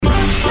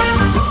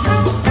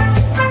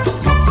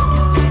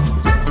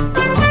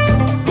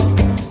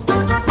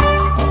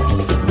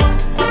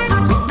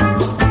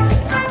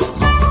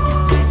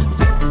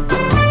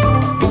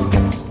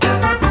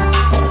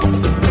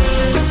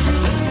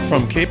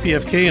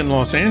KPFK in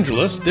Los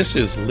Angeles, this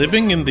is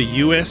Living in the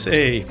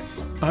USA.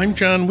 I'm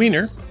John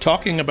Wiener,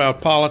 talking about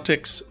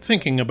politics,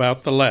 thinking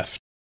about the left.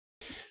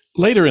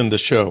 Later in the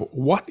show,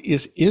 what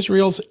is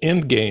Israel's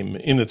endgame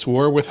in its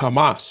war with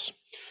Hamas?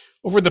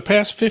 Over the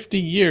past 50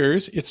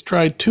 years, it's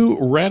tried two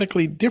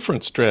radically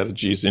different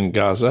strategies in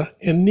Gaza,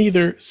 and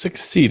neither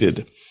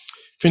succeeded.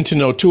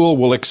 Fintan O'Toole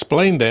will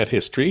explain that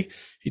history.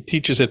 He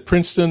teaches at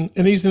Princeton,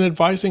 and he's an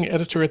advising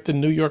editor at the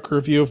New York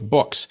Review of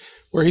Books,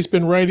 where he's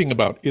been writing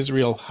about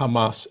Israel,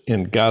 Hamas,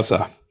 and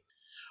Gaza.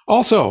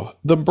 Also,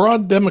 the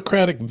broad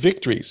Democratic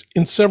victories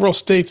in several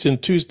states in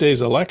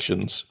Tuesday's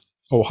elections,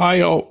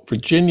 Ohio,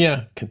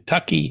 Virginia,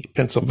 Kentucky,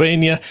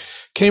 Pennsylvania,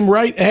 came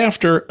right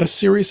after a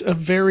series of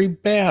very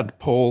bad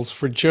polls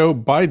for Joe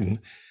Biden,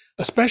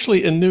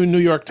 especially a new New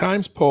York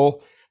Times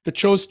poll that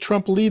shows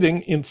Trump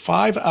leading in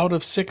 5 out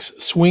of 6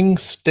 swing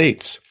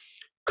states.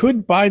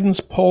 Could Biden's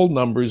poll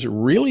numbers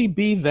really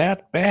be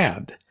that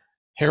bad?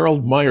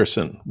 Harold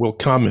Meyerson will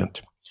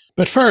comment.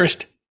 But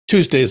first,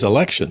 Tuesday's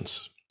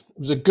elections. It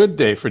was a good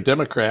day for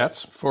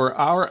Democrats. For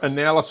our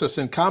analysis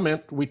and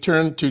comment, we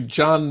turn to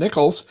John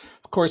Nichols.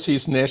 Of course,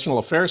 he's national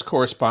affairs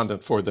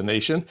correspondent for The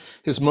Nation.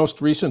 His most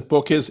recent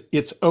book is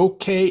It's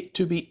Okay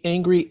to Be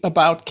Angry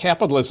About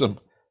Capitalism,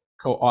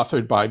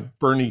 co-authored by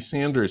Bernie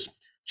Sanders.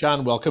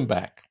 John, welcome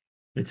back.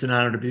 It's an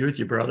honor to be with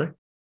you, brother.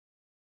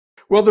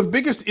 Well, the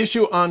biggest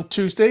issue on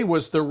Tuesday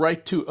was the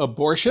right to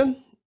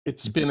abortion.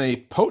 It's been a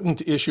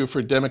potent issue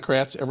for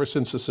Democrats ever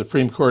since the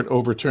Supreme Court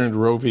overturned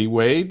Roe v.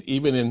 Wade,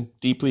 even in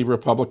deeply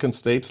Republican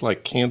states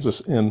like Kansas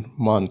and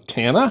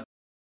Montana.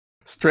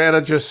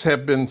 Strategists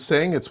have been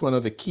saying it's one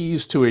of the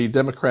keys to a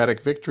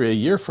Democratic victory a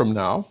year from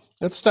now.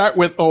 Let's start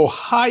with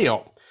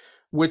Ohio,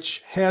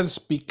 which has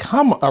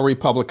become a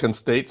Republican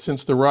state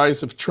since the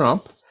rise of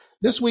Trump.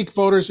 This week,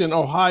 voters in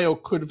Ohio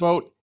could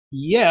vote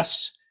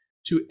yes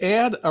to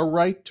add a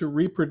right to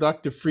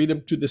reproductive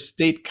freedom to the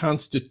state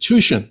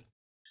constitution.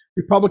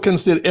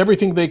 Republicans did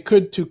everything they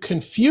could to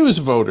confuse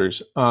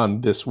voters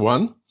on this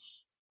one.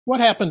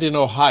 What happened in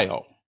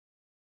Ohio?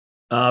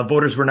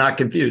 Voters were not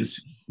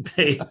confused.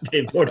 They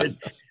voted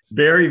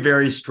very,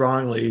 very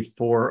strongly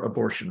for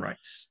abortion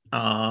rights,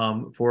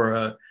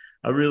 for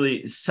a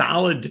really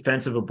solid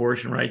defense of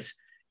abortion rights.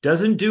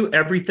 Doesn't do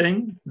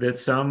everything that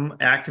some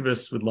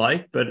activists would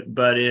like,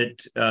 but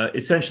it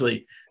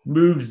essentially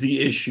moves the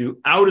issue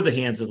out of the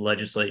hands of the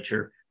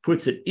legislature,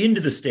 puts it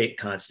into the state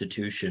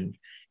constitution,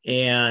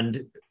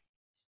 and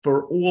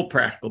for all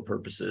practical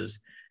purposes,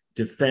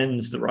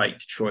 defends the right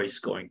to choice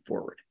going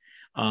forward.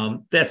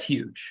 That's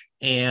huge.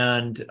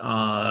 And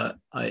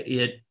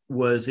it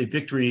was a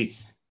victory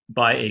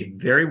by a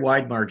very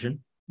wide margin,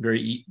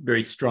 very,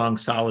 very strong,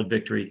 solid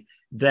victory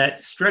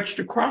that stretched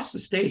across the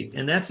state.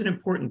 And that's an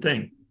important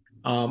thing.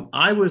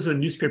 I was a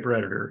newspaper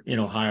editor in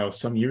Ohio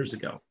some years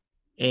ago.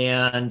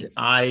 And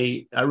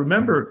I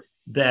remember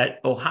that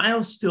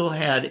Ohio still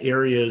had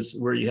areas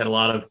where you had a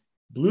lot of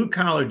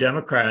blue-collar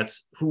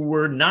Democrats who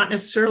were not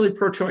necessarily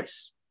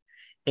pro-choice.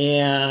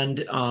 And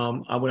when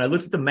I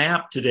looked at the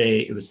map today,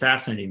 it was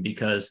fascinating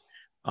because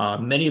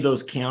many of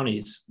those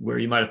counties where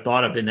you might have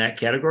thought of in that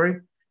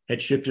category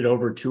had shifted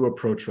over to a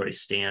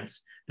pro-choice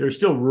stance. There are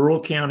still rural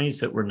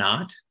counties that were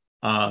not.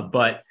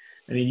 But,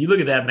 I mean, you look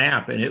at that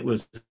map, and it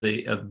was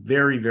a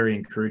very, very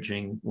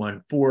encouraging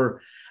one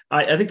for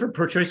I think for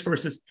pro-choice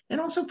forces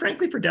and also,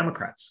 frankly, for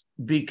Democrats,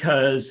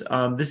 because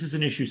this is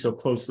an issue so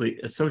closely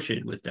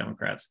associated with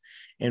Democrats.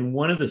 And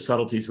one of the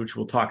subtleties, which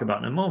we'll talk about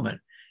in a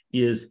moment,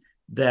 is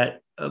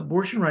that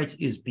abortion rights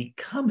is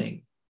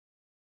becoming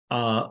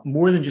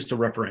more than just a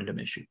referendum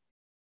issue.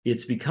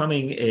 It's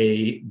becoming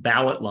a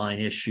ballot line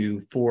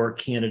issue for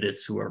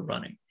candidates who are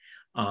running.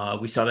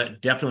 We saw that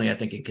definitely, I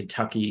think, in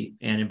Kentucky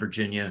and in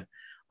Virginia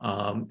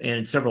and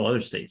in several other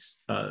states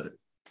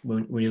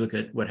when you look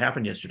at what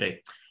happened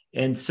yesterday.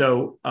 And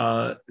so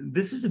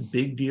this is a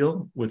big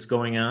deal, what's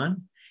going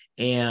on.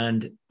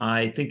 And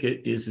I think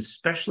it is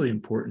especially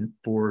important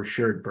for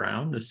Sherrod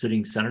Brown, the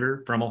sitting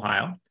senator from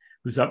Ohio,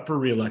 who's up for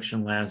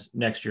re-election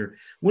next year.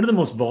 One of the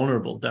most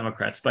vulnerable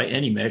Democrats by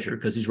any measure,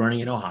 because he's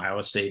running in Ohio,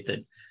 a state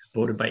that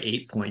voted by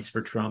 8 points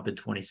for Trump in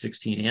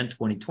 2016 and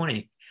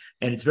 2020.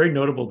 And it's very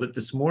notable that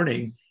this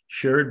morning,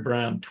 Sherrod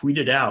Brown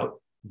tweeted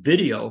out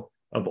video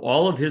of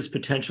all of his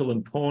potential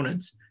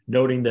opponents,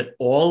 noting that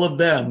all of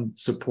them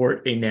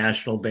support a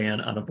national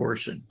ban on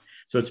abortion.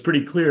 So it's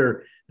pretty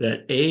clear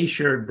that A,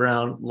 Sherrod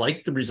Brown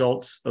liked the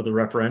results of the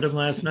referendum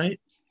last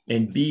night,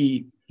 and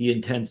B, he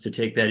intends to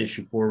take that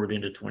issue forward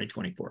into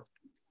 2024.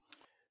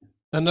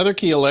 Another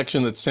key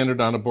election that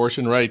centered on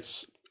abortion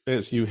rights,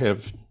 as you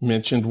have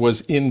mentioned,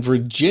 was in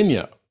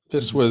Virginia.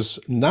 This was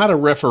not a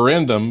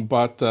referendum,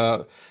 but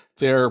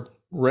their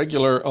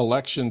regular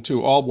election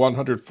to all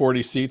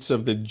 140 seats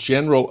of the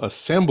General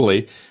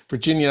Assembly.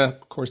 Virginia,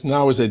 of course,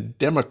 now is a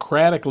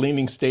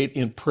Democratic-leaning state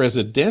in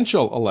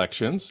presidential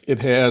elections. It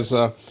has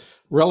a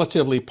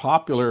relatively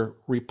popular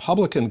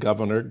Republican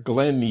governor,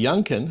 Glenn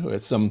Youngkin, who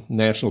has some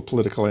national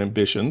political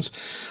ambitions.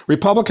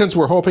 Republicans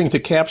were hoping to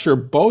capture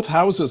both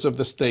houses of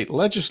the state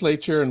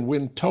legislature and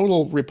win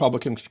total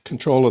Republican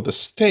control of the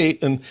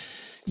state. And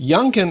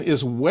Youngkin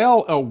is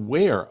well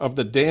aware of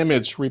the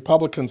damage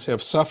Republicans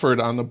have suffered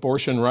on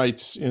abortion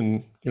rights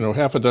in,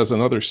 half a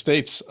dozen other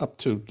states up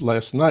to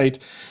last night.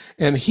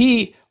 And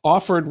he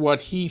offered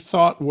what he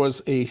thought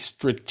was a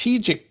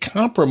strategic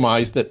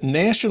compromise that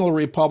national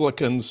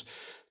Republicans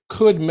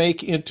could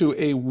make into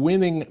a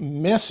winning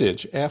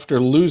message after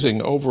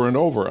losing over and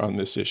over on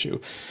this issue.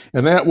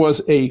 And that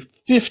was a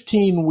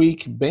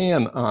 15-week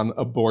ban on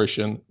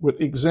abortion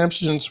with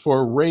exemptions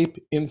for rape,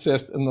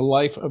 incest, and the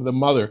life of the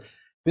mother.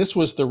 This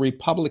was the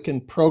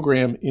Republican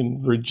program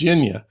in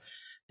Virginia.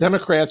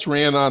 Democrats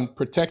ran on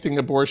protecting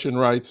abortion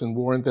rights and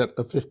warned that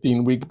a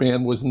 15-week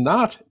ban was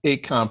not a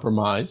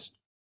compromise.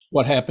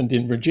 What happened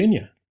in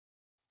Virginia?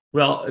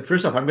 Well,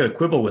 first off, I'm going to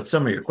quibble with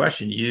some of your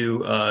question.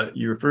 You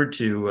referred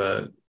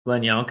to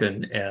Glenn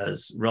Youngkin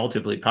as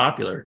relatively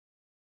popular.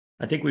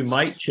 I think we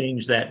might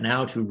change that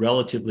now to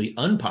relatively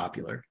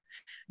unpopular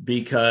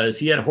because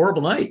he had a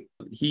horrible night.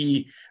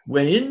 He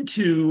went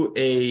into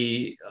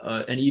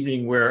an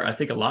evening where I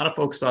think a lot of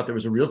folks thought there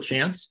was a real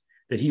chance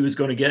that he was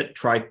going to get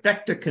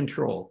trifecta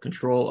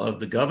control of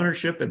the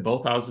governorship and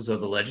both houses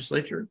of the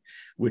legislature,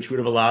 which would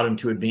have allowed him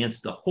to advance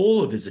the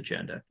whole of his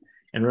agenda.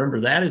 And remember,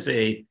 that is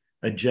a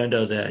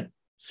agenda that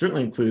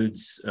certainly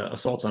includes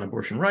assaults on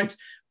abortion rights,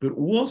 but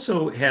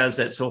also has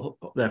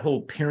that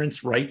whole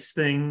parents' rights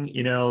thing,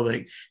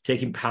 like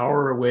taking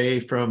power away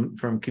from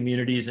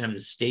communities and having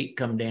the state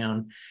come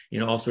down,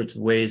 all sorts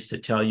of ways to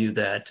tell you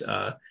that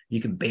you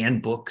can ban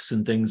books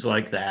and things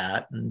like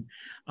that.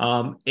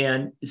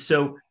 And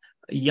so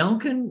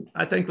Youngkin,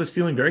 I think, was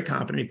feeling very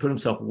confident. He put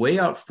himself way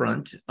out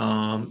front.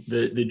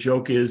 The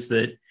joke is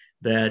that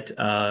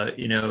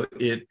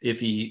if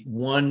he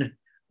won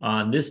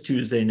on this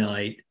Tuesday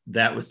night,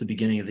 that was the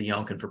beginning of the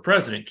Youngkin for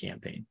President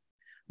campaign.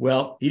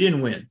 Well, he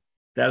didn't win.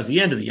 That was the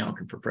end of the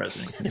Youngkin for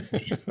President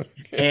campaign.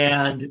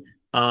 Okay.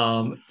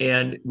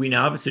 And we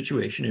now have a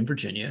situation in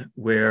Virginia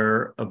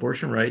where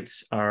abortion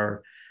rights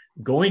are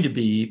going to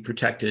be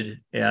protected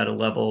at a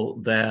level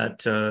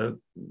that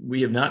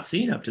we have not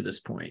seen up to this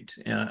point.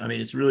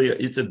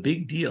 It's a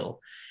big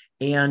deal.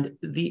 And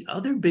the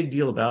other big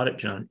deal about it,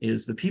 John,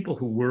 is the people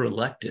who were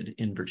elected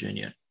in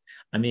Virginia.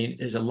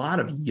 There's a lot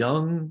of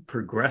young,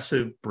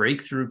 progressive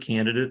breakthrough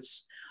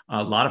candidates,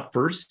 a lot of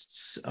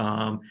firsts.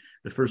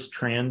 The first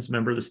trans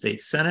member of the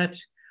state Senate,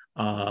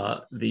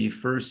 the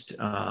first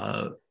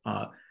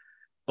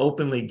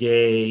openly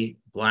gay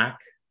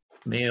Black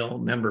male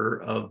member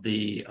of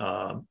the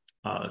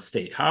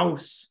state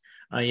House,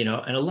 and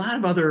a lot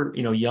of other,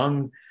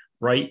 young,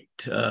 bright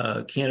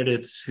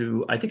candidates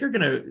who I think are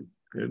going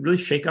to really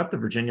shake up the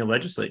Virginia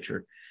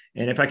legislature.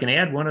 And if I can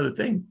add one other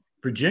thing,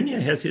 Virginia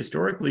has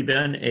historically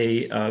been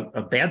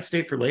a bad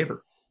state for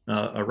labor,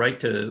 a right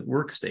to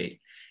work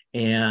state.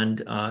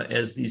 And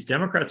as these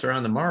Democrats are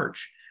on the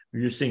march,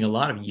 you're seeing a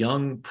lot of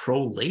young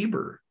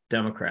pro-labor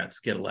Democrats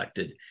get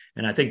elected.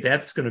 And I think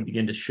that's going to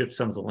begin to shift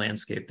some of the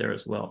landscape there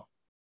as well.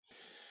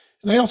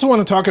 And I also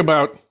want to talk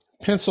about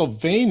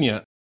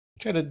Pennsylvania,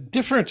 which had a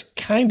different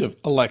kind of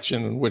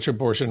election in which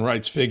abortion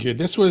rights figured.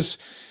 This was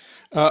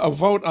a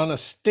vote on a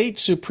state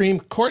Supreme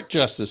Court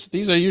justice.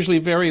 These are usually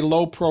very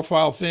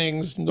low-profile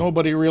things.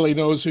 Nobody really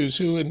knows who's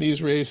who in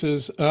these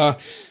races. The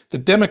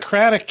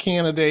Democratic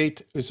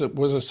candidate was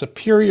a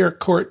Superior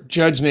Court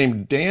judge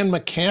named Dan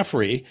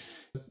McCaffrey.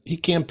 He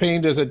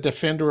campaigned as a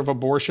defender of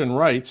abortion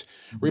rights.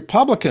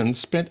 Republicans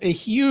spent a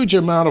huge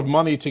amount of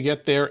money to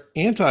get their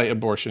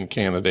anti-abortion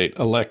candidate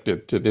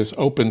elected to this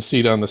open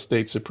seat on the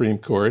state Supreme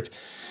Court.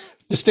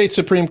 The state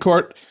Supreme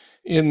Court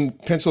in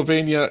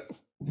Pennsylvania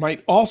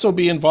might also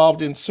be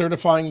involved in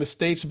certifying the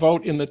state's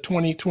vote in the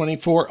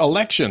 2024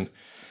 election.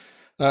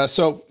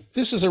 So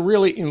this is a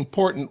really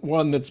important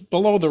one that's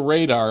below the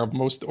radar of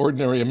most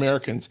ordinary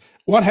Americans.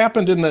 What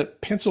happened in the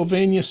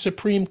Pennsylvania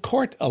Supreme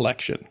Court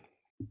election?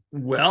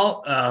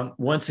 Well,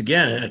 once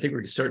again, and I think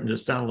we're starting to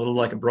sound a little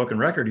like a broken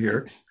record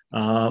here,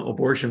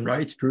 abortion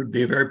rights proved to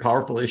be a very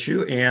powerful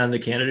issue, and the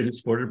candidate who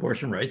supported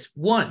abortion rights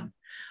won.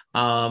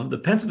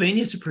 The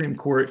Pennsylvania Supreme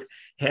Court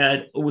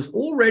was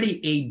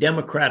already a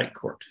Democratic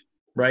court.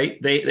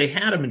 Right? They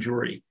had a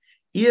majority.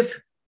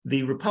 If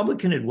the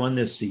Republican had won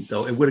this seat,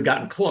 though, it would have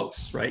gotten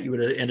close, right? You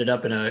would have ended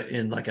up in a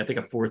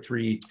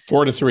 4-3.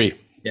 4-3.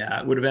 Yeah,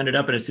 it would have ended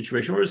up in a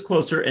situation where it was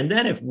closer. And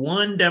then if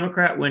one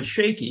Democrat went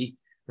shaky,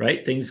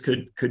 right, things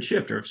could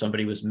shift, or if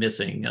somebody was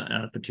missing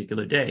on a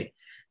particular day.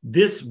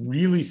 This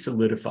really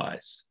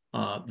solidifies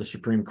the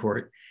Supreme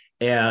Court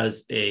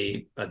as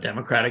a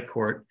Democratic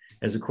court,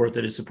 as a court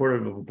that is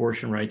supportive of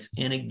abortion rights.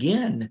 And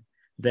again,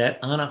 that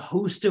on a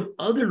host of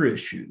other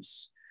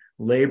issues,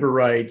 labor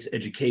rights,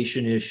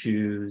 education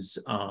issues,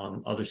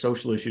 other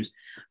social issues,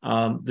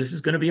 this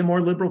is going to be a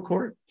more liberal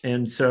court.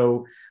 And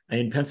so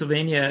in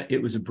Pennsylvania,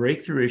 it was a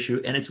breakthrough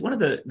issue. And it's one of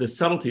the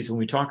subtleties when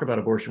we talk about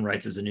abortion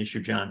rights as an issue,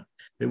 John,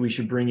 that we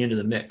should bring into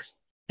the mix.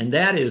 And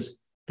that is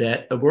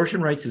that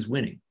abortion rights is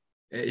winning.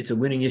 It's a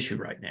winning issue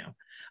right now.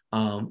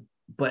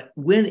 But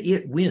when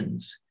it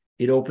wins,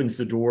 it opens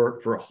the door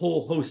for a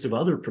whole host of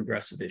other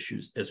progressive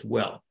issues as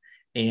well.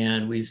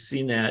 And we've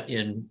seen that I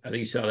think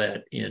you saw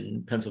that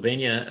in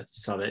Pennsylvania,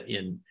 saw that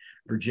in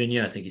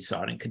Virginia. I think he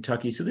saw it in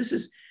Kentucky. So this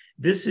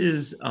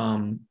is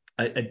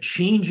a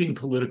changing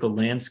political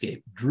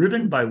landscape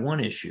driven by one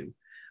issue,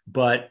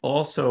 but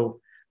also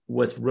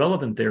what's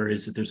relevant there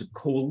is that there's a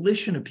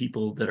coalition of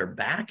people that are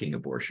backing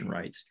abortion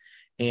rights.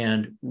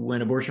 And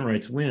when abortion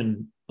rights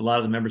win, a lot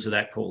of the members of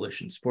that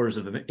coalition, supporters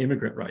of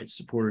immigrant rights,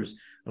 supporters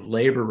of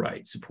labor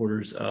rights,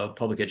 supporters of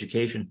public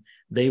education,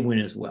 they win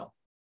as well.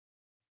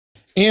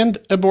 And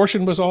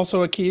abortion was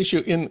also a key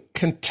issue in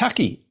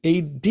Kentucky,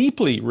 a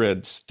deeply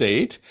red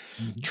state.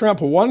 Mm-hmm.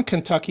 Trump won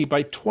Kentucky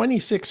by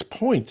 26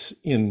 points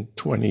in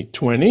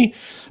 2020.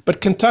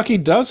 But Kentucky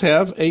does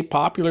have a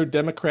popular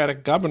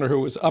Democratic governor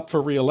who was up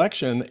for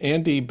re-election,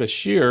 Andy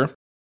Beshear.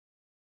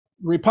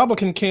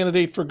 Republican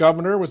candidate for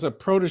governor was a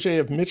protege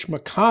of Mitch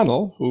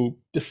McConnell, who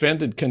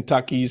defended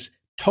Kentucky's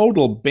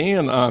total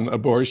ban on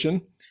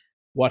abortion.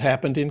 What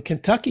happened in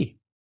Kentucky?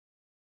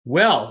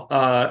 Well,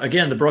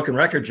 again, the broken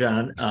record,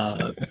 John.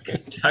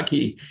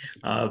 Kentucky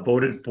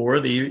voted for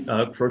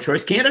the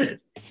pro-choice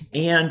candidate.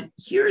 And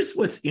here's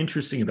what's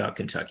interesting about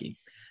Kentucky.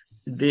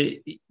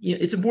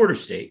 It's a border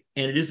state,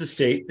 and it is a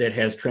state that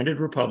has trended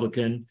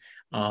Republican.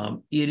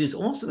 It is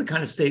also the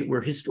kind of state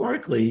where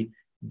historically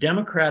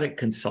Democratic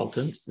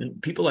consultants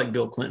and people like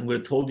Bill Clinton would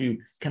have told you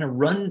kind of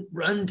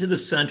run to the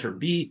center,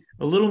 be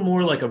a little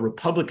more like a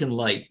Republican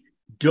light.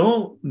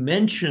 Don't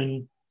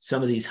mention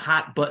some of these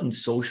hot button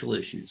social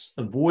issues,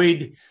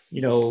 avoid,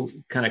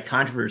 kind of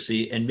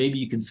controversy, and maybe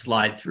you can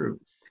slide through.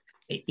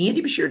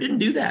 Andy Beshear didn't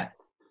do that.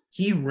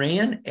 He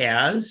ran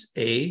as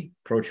a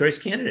pro-choice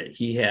candidate.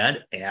 He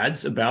had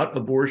ads about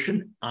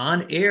abortion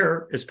on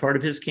air as part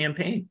of his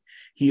campaign.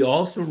 He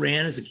also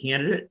ran as a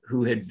candidate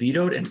who had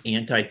vetoed an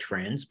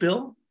anti-trans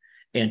bill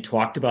and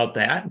talked about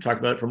that and talked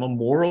about it from a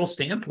moral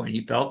standpoint.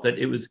 He felt that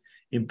it was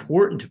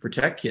important to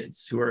protect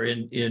kids who are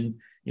in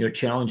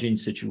challenging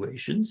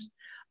situations.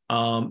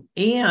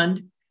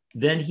 And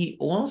then he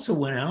also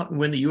went out, and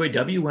when the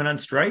UAW went on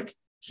strike,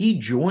 he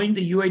joined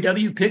the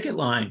UAW picket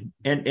line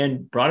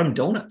and brought them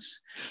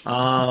donuts.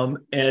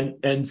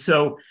 And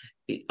so,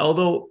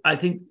 although I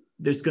think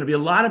there's going to be a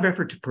lot of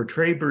effort to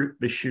portray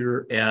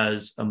Beshear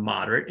as a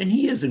moderate, and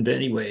he is in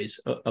many ways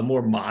a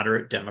more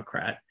moderate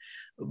Democrat,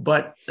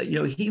 but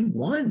he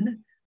won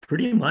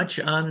pretty much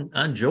on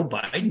Joe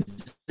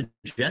Biden's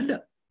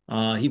agenda.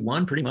 He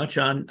won pretty much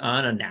on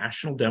a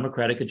national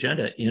Democratic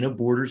agenda in a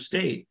border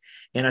state.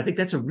 And I think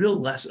that's a real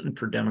lesson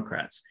for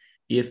Democrats.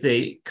 If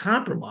they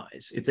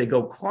compromise, if they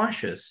go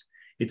cautious,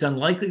 it's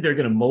unlikely they're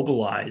going to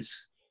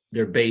mobilize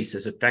their base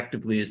as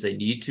effectively as they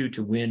need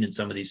to win in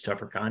some of these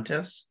tougher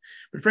contests.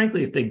 But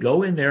frankly, if they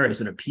go in there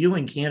as an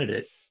appealing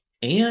candidate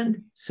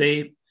and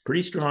say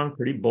pretty strong,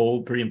 pretty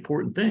bold, pretty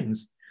important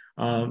things,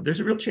 there's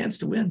a real chance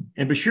to win.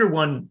 And Beshear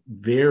won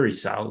very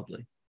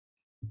solidly.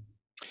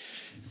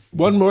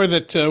 One more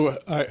that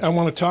I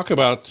want to talk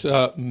about.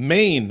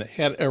 Maine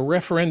had a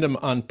referendum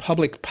on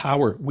public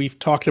power. We've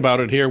talked about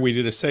it here. We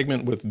did a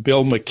segment with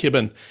Bill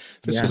McKibben.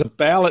 This was a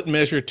ballot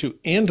measure to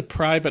end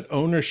private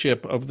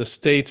ownership of the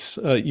state's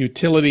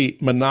utility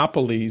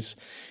monopolies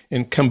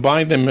and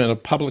combine them in a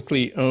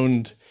publicly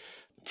owned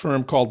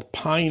firm called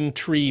Pine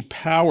Tree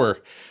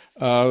Power.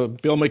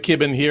 Bill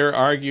McKibben here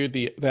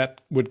argued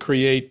that would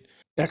create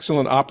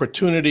excellent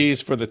opportunities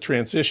for the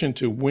transition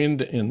to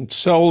wind and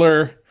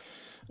solar.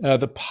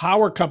 The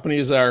power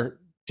companies are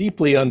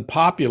deeply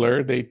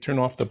unpopular. They turn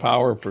off the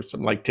power for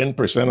something like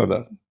 10% of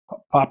the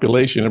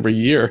population every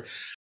year.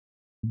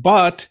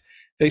 But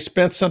they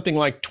spent something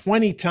like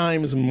 20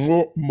 times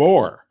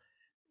more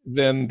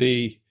than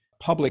the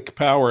public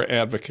power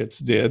advocates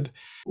did.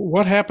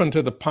 What happened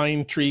to the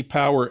Pine Tree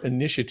Power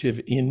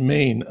Initiative in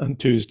Maine on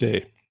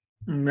Tuesday?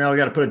 Well, we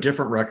got to put a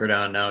different record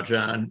on now,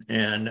 John.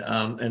 And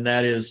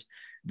that is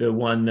the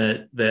one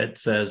that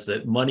says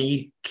that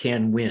money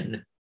can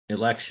win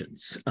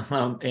elections.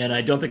 And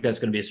I don't think that's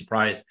going to be a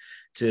surprise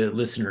to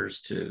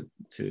listeners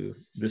to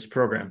this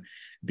program,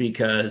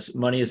 because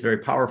money is very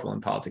powerful in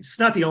politics. It's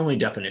not the only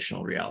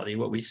definitional reality.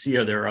 What we see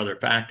there are other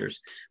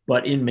factors.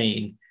 But in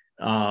Maine,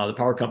 the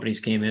power companies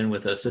came in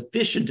with a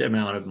sufficient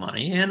amount of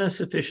money and a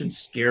sufficient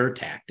scare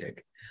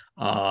tactic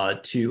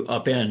to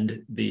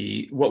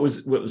upend what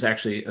was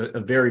actually a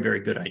very,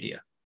 very good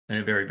idea and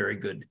a very, very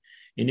good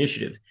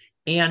initiative.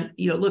 And,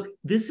 look,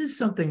 this is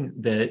something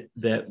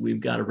that we've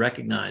got to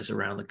recognize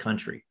around the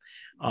country.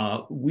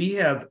 We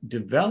have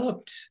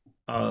developed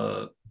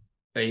a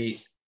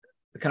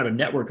kind of a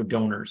network of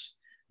donors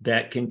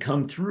that can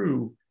come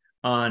through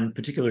on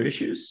particular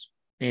issues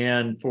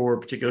and for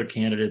particular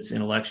candidates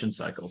in election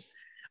cycles.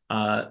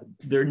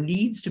 There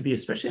needs to be,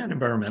 especially on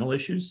environmental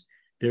issues,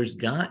 there's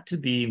got to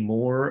be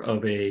more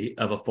of a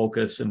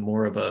focus and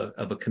more of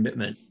a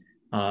commitment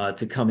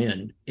to come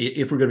in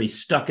if we're going to be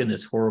stuck in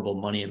this horrible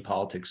money and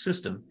politics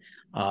system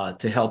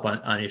to help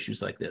on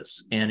issues like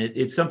this. And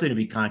it's something to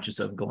be conscious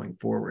of going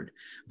forward.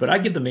 But I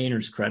give the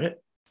Mainers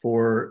credit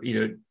for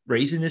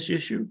raising this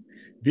issue.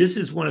 This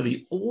is one of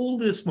the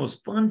oldest,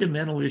 most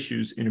fundamental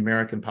issues in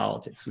American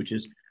politics, which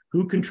is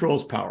who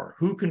controls power,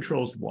 who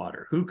controls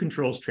water, who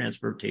controls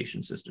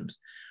transportation systems.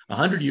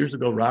 100 years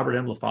ago, Robert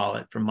M. La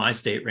Follette from my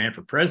state ran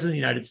for president of the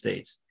United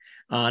States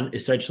on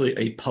essentially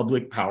a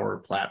public power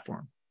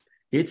platform.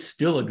 It's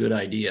still a good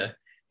idea.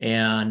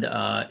 And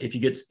if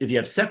you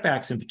have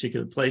setbacks in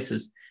particular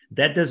places,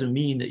 that doesn't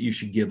mean that you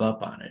should give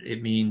up on it.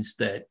 It means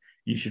that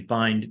you should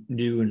find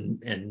new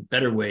and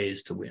better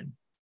ways to win.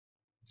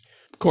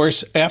 Of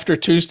course, after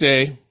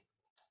Tuesday,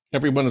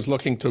 everyone is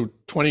looking to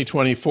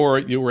 2024.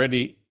 You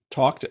already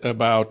talked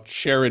about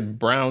Sherrod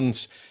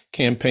Brown's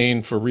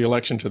campaign for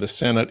re-election to the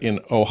Senate in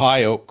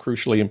Ohio,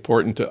 crucially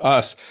important to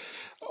us.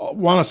 I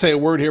want to say a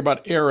word here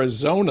about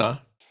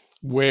Arizona,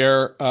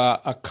 where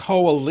a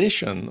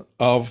coalition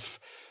of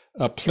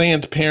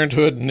Planned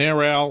Parenthood,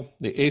 NARAL,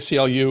 the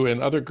ACLU,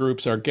 and other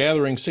groups are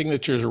gathering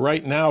signatures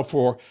right now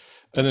for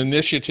an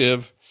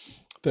initiative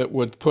that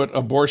would put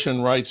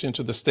abortion rights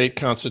into the state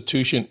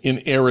constitution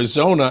in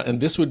Arizona,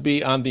 and this would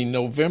be on the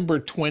November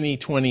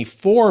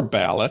 2024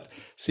 ballot.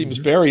 Seems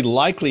very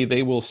likely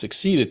they will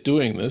succeed at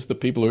doing this. The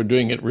people who are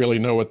doing it really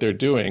know what they're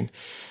doing.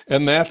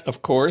 And that,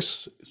 of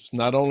course, is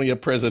not only a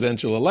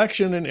presidential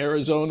election in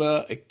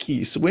Arizona, a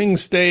key swing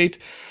state,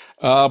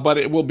 but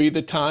it will be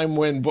the time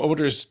when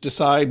voters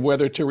decide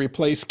whether to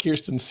replace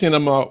Kyrsten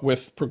Sinema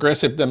with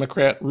progressive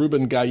Democrat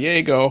Ruben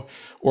Gallego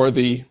or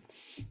the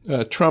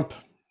Trump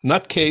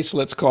nutcase,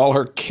 let's call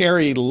her,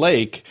 Carrie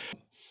Lake.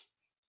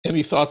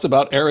 Any thoughts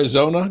about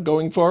Arizona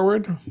going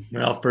forward?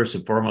 Well, first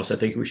and foremost, I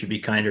think we should be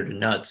kinder to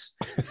nuts.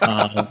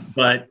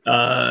 But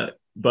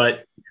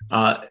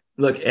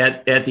look,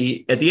 at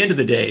the end of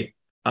the day,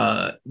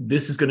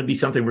 this is going to be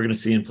something we're going to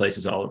see in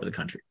places all over the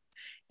country.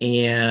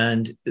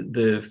 And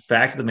the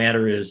fact of the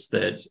matter is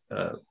that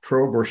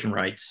pro-abortion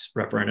rights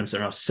referendums are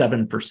now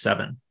 7 for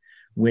 7,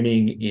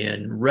 winning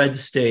in red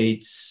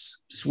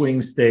states,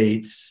 swing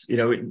states,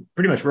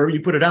 pretty much wherever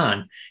you put it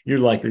on, you're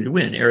likely to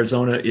win.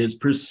 Arizona is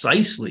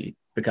precisely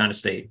the kind of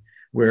state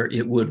where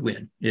it would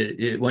win.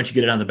 Once you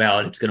get it on the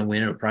ballot, it's going to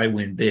win. It'll probably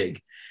win big.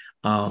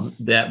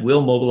 That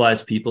will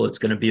mobilize people. It's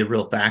going to be a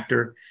real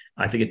factor.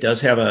 I think it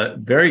does have a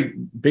very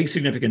big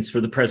significance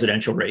for the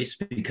presidential race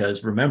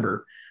because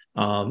remember,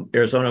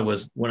 Arizona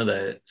was one of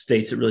the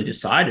states that really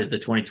decided the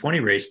 2020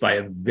 race by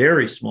a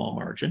very small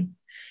margin.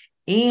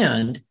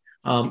 And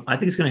I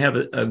think it's going to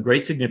have a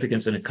great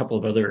significance in a couple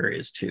of other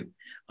areas too.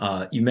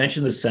 You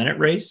mentioned the Senate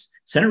race.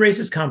 Senate race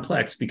is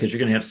complex because you're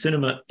going to have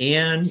Sinema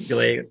and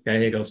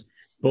Gallegos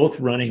both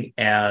running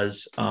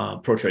as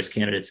pro-choice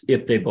candidates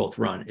if they both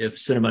run. If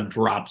Sinema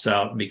drops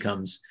out and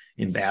becomes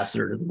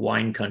ambassador to the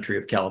wine country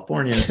of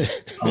California,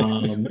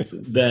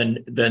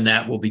 then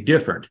that will be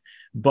different.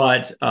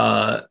 But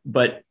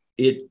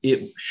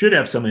it should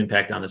have some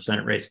impact on the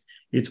Senate race.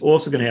 It's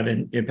also going to have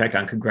an impact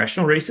on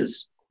congressional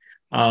races.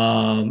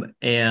 And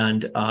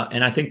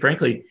I think,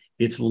 frankly,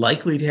 it's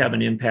likely to have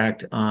an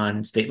impact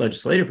on state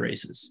legislative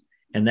races.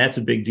 And that's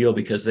a big deal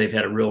because they've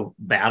had a real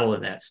battle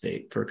in that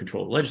state for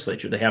control of the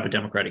legislature. They have a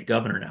Democratic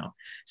governor now.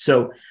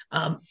 So,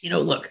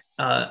 look,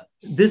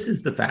 this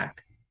is the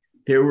fact.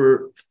 There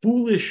were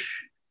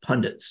foolish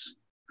pundits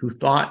who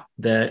thought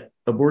that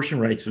abortion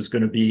rights was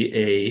going to be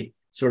a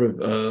sort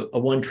of a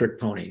one-trick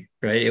pony,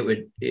 right?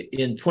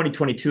 In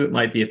 2022, it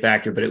might be a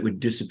factor, but it would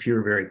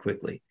disappear very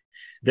quickly.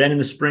 Then in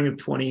the spring of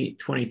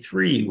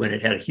 2023, when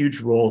it had a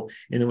huge role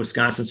in the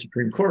Wisconsin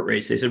Supreme Court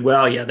race, they said,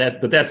 well, yeah,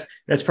 that's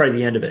probably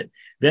the end of it.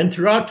 Then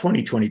throughout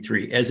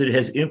 2023, as it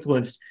has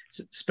influenced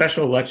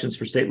special elections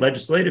for state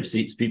legislative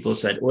seats, people have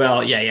said,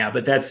 well, yeah,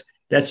 but that's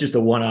just a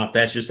one-off.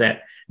 That's just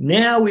that.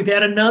 Now we've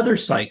had another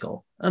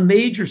cycle, a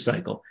major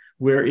cycle,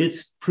 where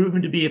it's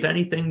proven to be, if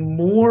anything,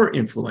 more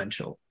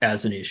influential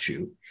as an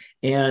issue.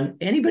 And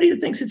anybody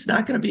that thinks it's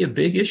not going to be a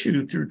big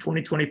issue through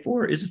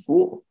 2024 is a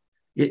fool.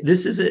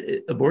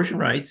 Abortion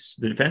rights,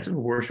 the defense of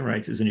abortion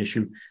rights is an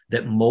issue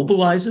that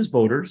mobilizes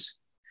voters,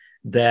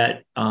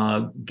 that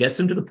gets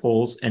them to the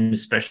polls, and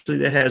especially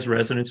that has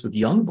resonance with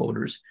young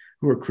voters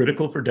who are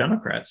critical for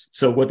Democrats.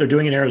 So what they're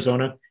doing in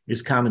Arizona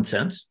is common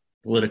sense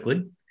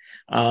politically,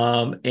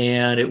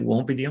 and it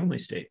won't be the only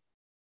state.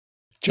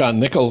 John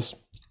Nichols,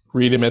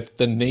 read him at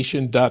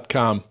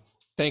thenation.com.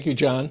 Thank you,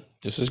 John.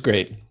 This is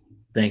great.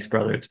 Thanks,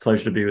 brother. It's a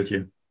pleasure to be with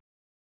you.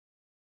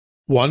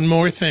 One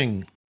more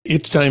thing.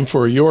 It's time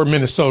for Your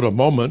Minnesota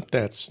Moment.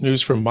 That's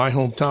news from my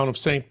hometown of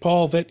St.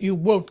 Paul that you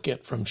won't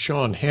get from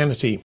Sean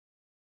Hannity.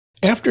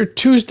 After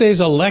Tuesday's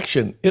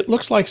election, it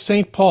looks like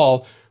St.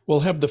 Paul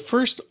will have the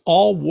first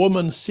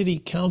all-woman city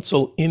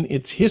council in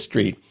its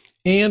history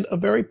and a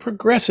very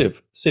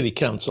progressive city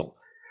council.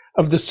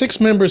 Of the 6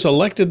 members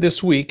elected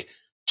this week,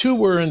 2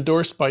 were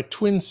endorsed by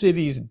Twin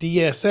Cities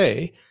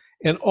DSA,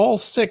 and all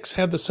 6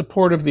 had the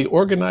support of the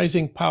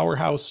organizing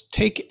powerhouse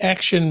Take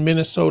Action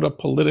Minnesota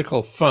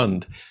Political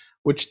Fund,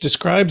 which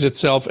describes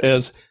itself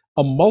as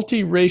a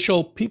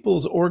multiracial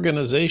people's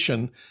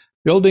organization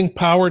building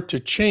power to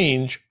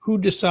change who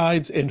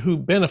decides and who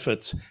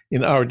benefits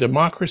in our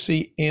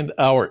democracy and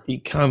our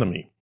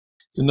economy.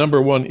 The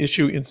number one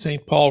issue in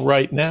St. Paul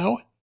right now,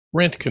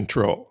 rent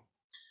control.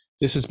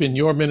 This has been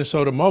Your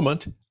Minnesota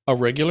Moment, a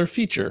regular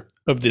feature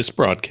of this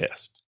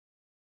broadcast.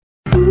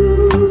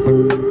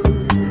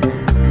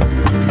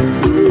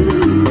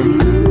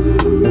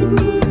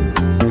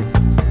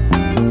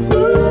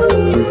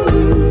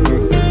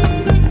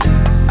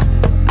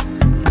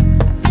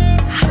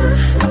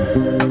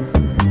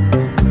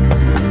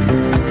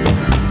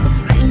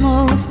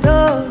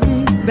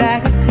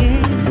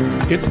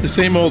 It's the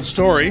same old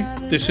story.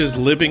 This is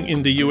Living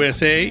in the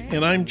USA,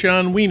 and I'm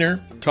John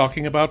Wiener,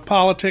 talking about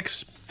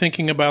politics,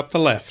 thinking about the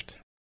left.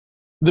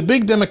 The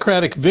big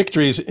Democratic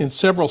victories in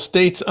several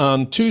states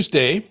on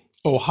Tuesday,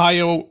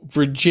 Ohio,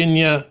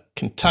 Virginia,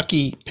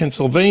 Kentucky,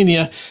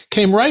 Pennsylvania,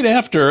 came right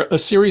after a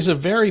series of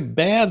very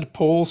bad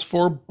polls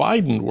for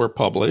Biden were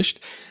published,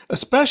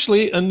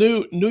 especially a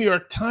new New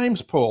York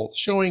Times poll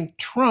showing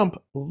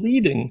Trump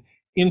leading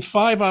in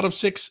 5 out of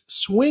 6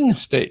 swing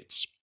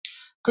states.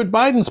 Could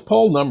Biden's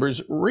poll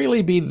numbers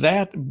really be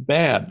that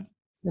bad?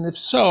 And if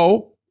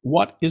so,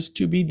 what is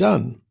to be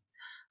done?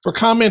 For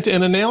comment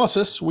and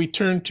analysis, we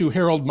turn to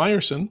Harold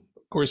Meyerson.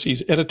 Of course,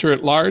 he's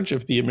editor-at-large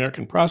of the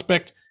American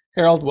Prospect.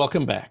 Harold,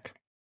 welcome back.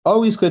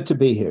 Always good to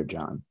be here,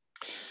 John.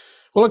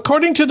 Well,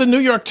 according to the New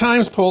York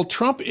Times poll,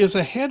 Trump is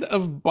ahead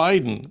of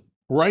Biden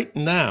right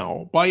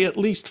now by at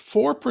least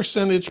 4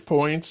 percentage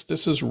points.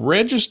 This is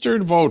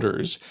registered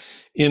voters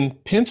in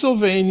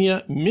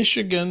Pennsylvania,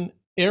 Michigan,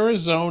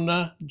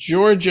 Arizona,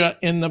 Georgia,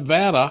 and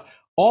Nevada,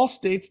 all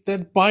states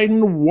that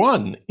Biden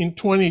won in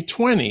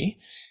 2020.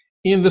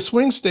 In the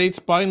swing states,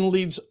 Biden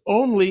leads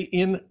only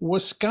in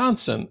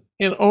Wisconsin,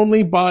 and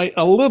only by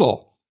a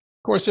little.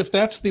 Of course, if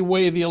that's the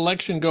way the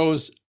election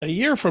goes a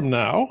year from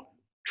now,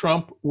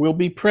 Trump will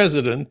be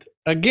president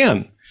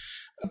again.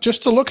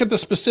 Just to look at the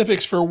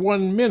specifics for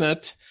 1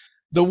 minute,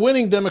 the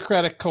winning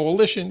Democratic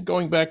coalition,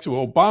 going back to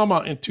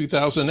Obama in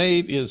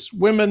 2008, is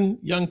women,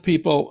 young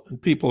people,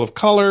 and people of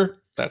color.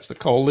 That's the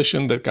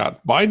coalition that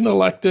got Biden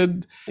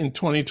elected in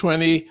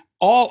 2020.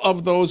 All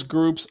of those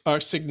groups are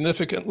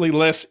significantly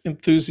less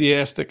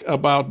enthusiastic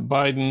about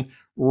Biden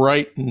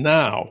right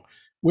now.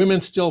 Women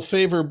still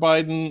favor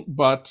Biden,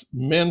 but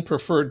men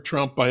preferred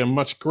Trump by a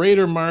much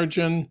greater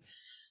margin.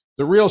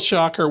 The real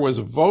shocker was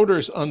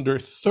voters under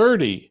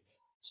 30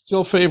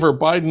 still favor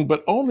Biden,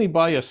 but only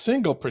by a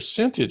single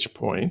percentage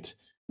point.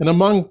 And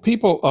among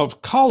people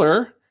of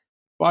color,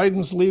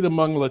 Biden's lead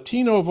among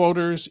Latino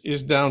voters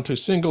is down to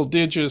single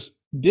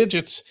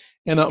digits,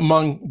 and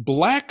among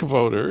Black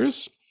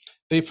voters,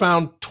 they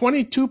found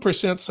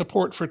 22%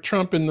 support for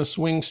Trump in the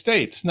swing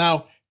states.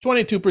 Now,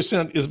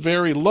 22% is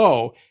very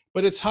low,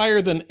 but it's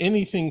higher than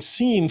anything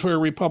seen for a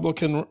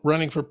Republican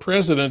running for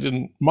president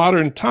in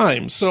modern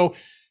times. So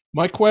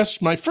my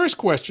first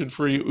question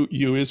for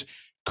you is,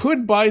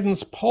 could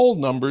Biden's poll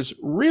numbers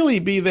really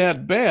be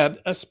that bad,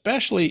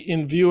 especially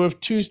in view of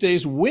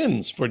Tuesday's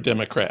wins for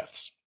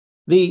Democrats?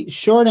 The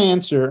short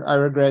answer, I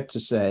regret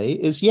to say,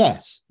 is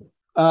yes.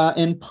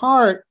 In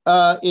part,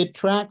 it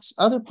tracks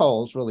other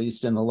polls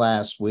released in the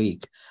last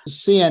week.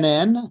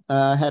 CNN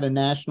had a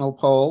national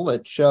poll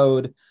that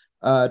showed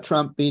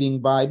Trump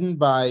beating Biden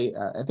by,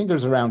 I think it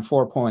was around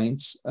 4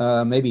 points,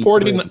 maybe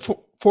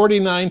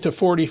 49 to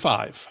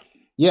 45.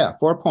 Yeah,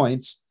 4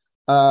 points,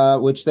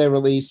 which they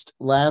released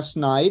last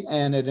night.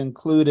 And it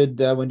included,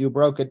 when you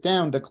broke it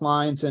down,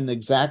 declines in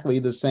exactly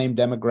the same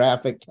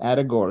demographic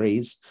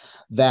categories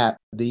that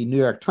the New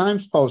York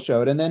Times poll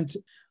showed. And then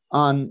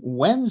on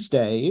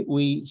Wednesday,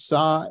 we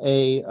saw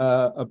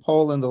a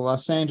poll in the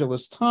Los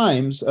Angeles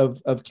Times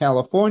of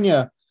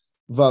California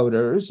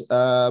voters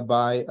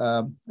by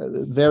a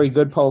very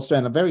good pollster,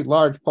 and a very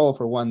large poll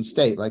for one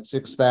state, like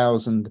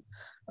 6,000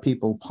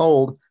 people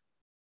polled,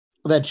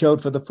 that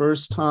showed for the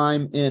first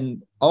time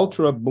in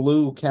ultra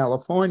blue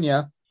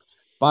California,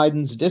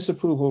 Biden's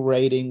disapproval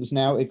ratings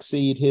now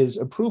exceed his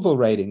approval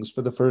ratings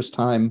for the first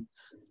time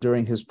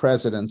during his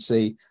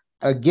presidency.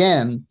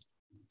 Again,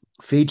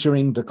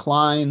 featuring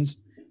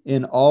declines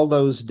in all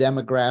those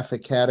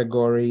demographic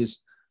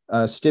categories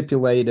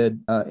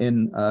stipulated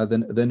in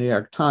the New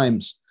York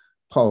Times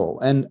poll.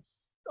 And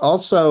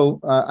also,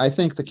 I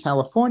think the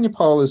California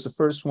poll is the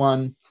first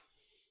one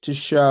to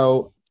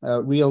show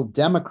real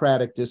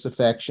Democratic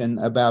disaffection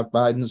about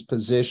Biden's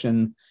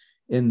position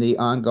in the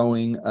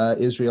ongoing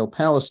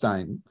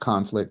Israel-Palestine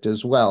conflict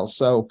as well.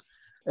 So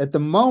at the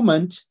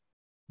moment,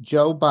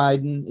 Joe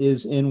Biden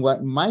is in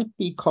what might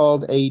be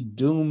called a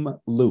doom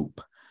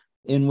loop,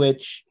 in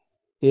which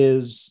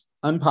his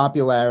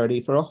unpopularity,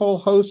 for a whole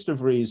host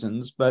of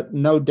reasons, but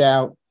no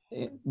doubt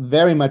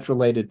very much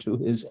related to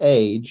his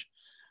age,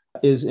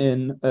 is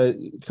in a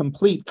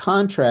complete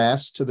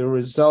contrast to the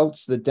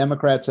results that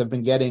Democrats have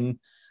been getting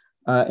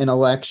in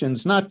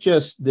elections, not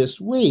just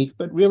this week,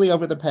 but really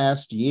over the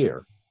past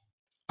year.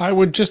 I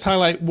would just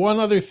highlight one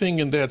other thing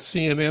in that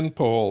CNN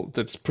poll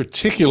that's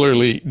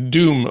particularly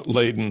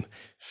doom-laden.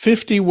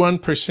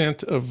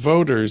 51% of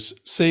voters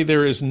say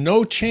there is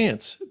no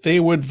chance they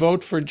would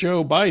vote for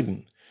Joe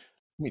Biden.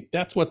 I mean,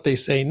 that's what they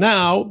say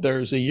now.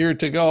 There's a year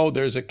to go.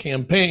 There's a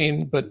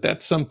campaign, but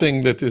that's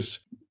something that is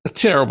a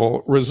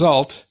terrible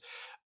result.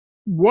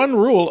 One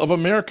rule of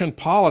American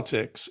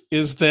politics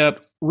is that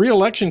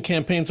re-election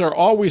campaigns are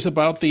always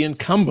about the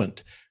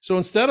incumbent. So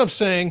instead of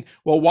saying,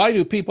 well, why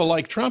do people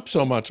like Trump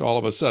so much all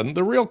of a sudden?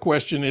 The real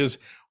question is,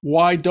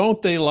 why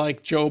don't they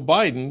like Joe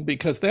Biden?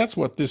 Because that's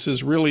what this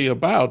is really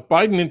about.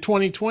 Biden in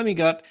 2020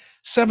 got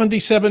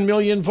 77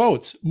 million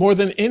votes, more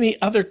than any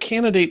other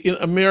candidate in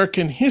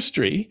American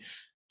history.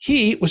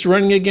 He was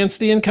running against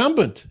the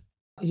incumbent.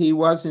 He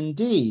was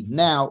indeed.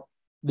 Now,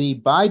 the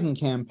Biden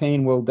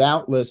campaign will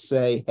doubtless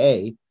say,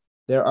 hey,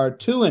 there are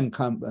two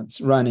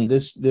incumbents running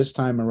this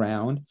time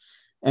around,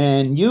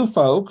 and you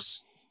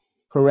folks,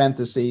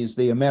 parentheses,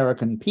 the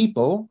American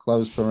people,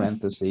 close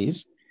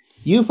parentheses,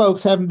 you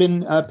folks haven't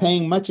been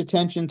paying much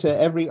attention to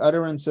every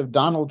utterance of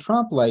Donald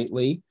Trump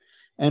lately,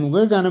 and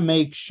we're going to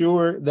make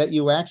sure that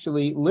you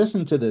actually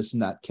listen to this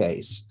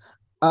nutcase.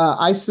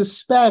 I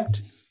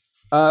suspect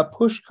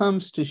push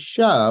comes to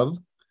shove,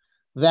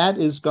 that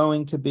is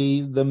going to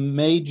be the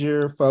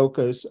major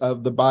focus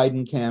of the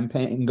Biden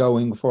campaign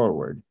going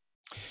forward.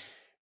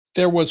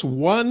 There was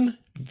one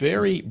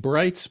very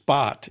bright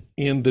spot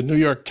in the New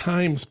York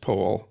Times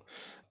poll.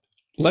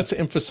 Let's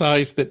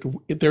emphasize that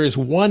there is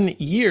 1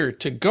 year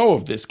to go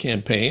of this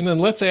campaign, and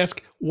let's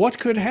ask what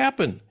could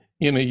happen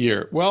in a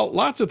year. Well,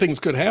 lots of things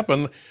could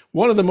happen.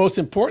 One of the most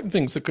important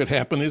things that could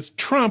happen is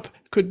Trump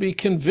could be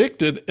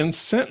convicted and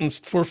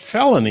sentenced for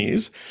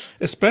felonies,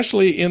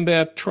 especially in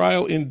that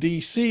trial in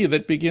D.C.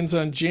 that begins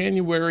on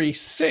January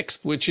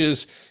 6th, which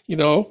is,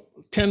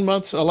 10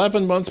 months,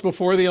 11 months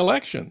before the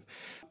election.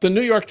 The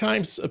New York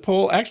Times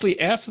poll actually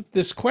asked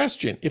this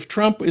question: if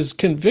Trump is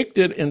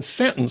convicted and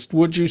sentenced,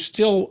 would you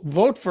still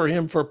vote for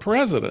him for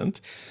president?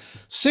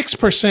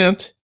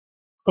 6%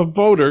 of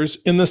voters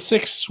in the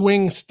 6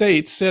 swing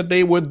states said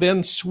they would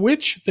then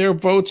switch their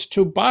votes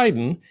to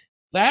Biden.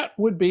 That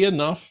would be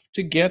enough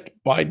to get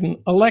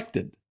Biden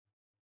elected.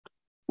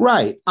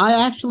 Right. I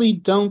actually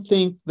don't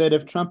think that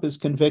if Trump is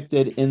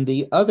convicted in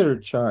the other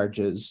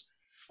charges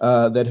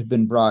that have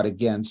been brought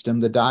against him,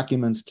 the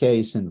documents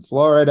case in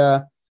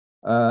Florida,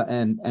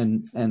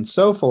 and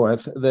so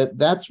forth,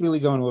 that's really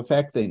going to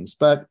affect things.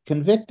 But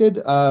convicted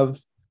of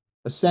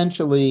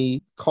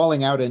essentially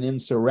calling out an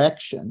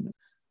insurrection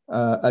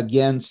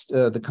against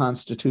the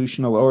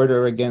constitutional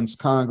order, against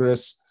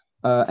Congress,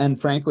 and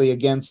frankly,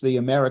 against the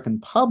American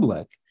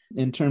public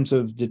in terms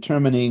of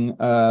determining,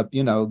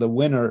 the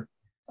winner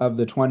of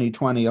the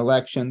 2020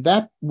 election,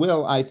 that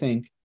will, I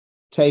think,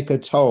 take a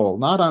toll,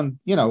 not on,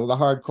 the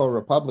hardcore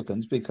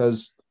Republicans,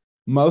 because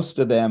most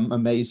of them,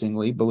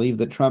 amazingly, believe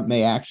that Trump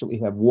may actually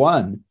have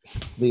won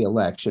the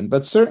election,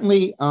 but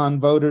certainly on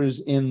voters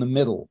in the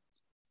middle.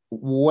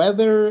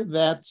 Whether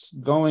that's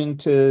going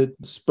to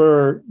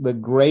spur the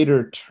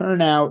greater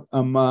turnout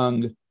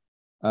among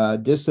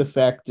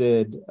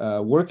disaffected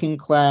working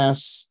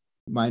class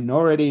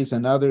minorities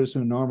and others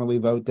who normally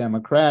vote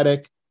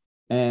Democratic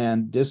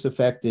and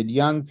disaffected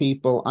young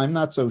people, I'm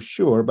not so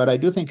sure, but I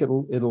do think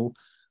it'll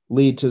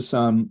lead to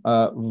some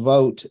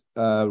vote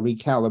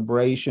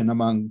recalibration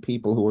among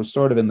people who are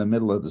sort of in the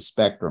middle of the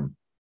spectrum.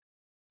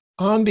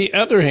 On the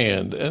other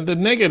hand, and the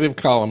negative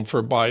column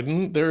for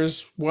Biden,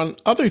 there's one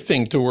other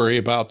thing to worry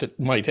about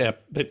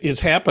that is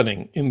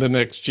happening in the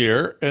next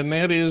year, and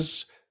that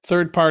is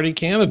third-party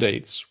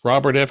candidates.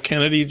 Robert F.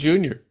 Kennedy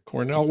Jr.,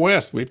 Cornel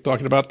West, we've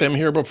talked about them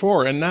here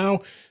before, and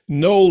now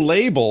No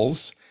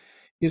Labels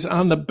is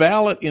on the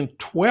ballot in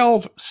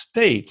 12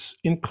 states,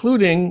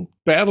 including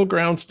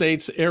battleground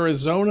states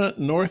Arizona,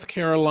 North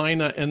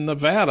Carolina, and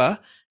Nevada.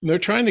 And they're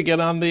trying to get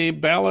on the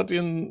ballot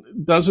in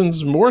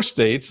dozens more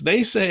states.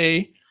 They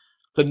say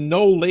the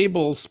No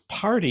Labels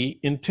party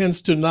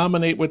intends to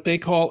nominate what they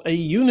call a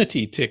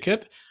unity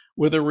ticket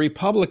with a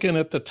Republican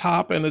at the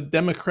top and a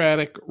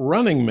Democratic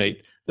running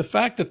mate. The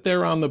fact that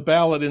they're on the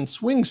ballot in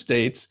swing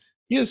states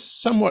is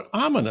somewhat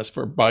ominous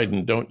for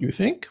Biden, don't you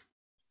think?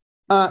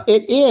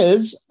 It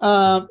is.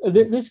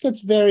 This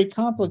gets very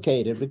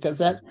complicated because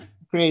that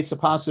creates a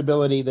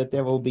possibility that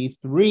there will be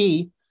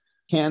 3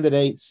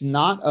 candidates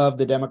not of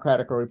the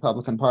Democratic or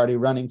Republican Party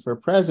running for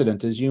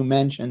president. As you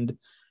mentioned,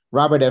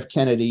 Robert F.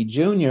 Kennedy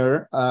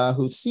Jr.,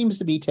 who seems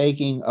to be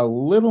taking a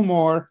little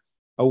more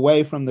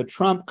away from the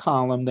Trump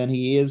column than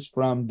he is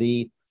from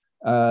the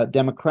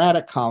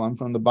Democratic column,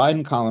 from the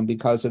Biden column,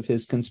 because of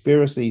his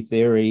conspiracy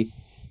theory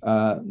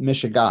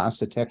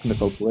mishegas, a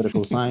technical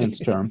political science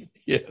term.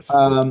 Yes.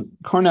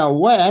 Cornel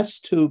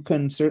West, who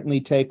can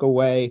certainly take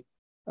away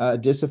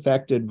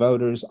disaffected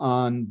voters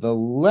on the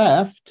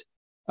left,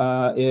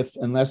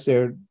 unless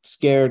they're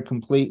scared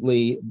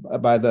completely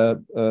by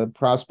the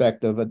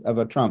prospect of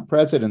a Trump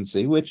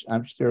presidency, which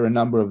I'm sure a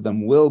number of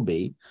them will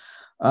be.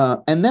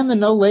 And then the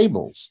No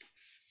Labels,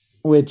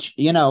 which,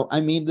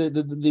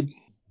 the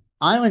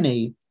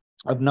irony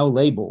of No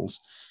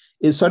Labels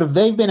is sort of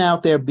they've been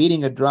out there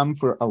beating a drum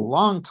for a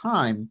long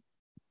time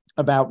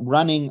about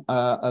running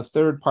a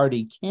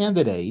third-party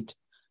candidate,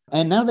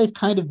 and now they've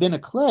kind of been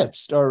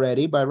eclipsed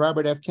already by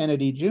Robert F.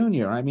 Kennedy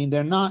Jr. I mean,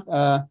 they're not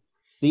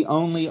the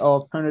only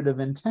alternative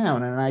in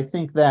town, and I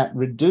think that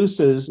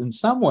reduces, in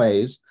some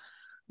ways,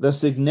 the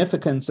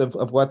significance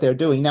of what they're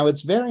doing. Now,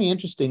 it's very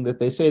interesting that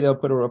they say they'll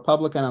put a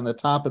Republican on the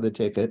top of the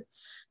ticket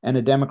and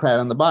a Democrat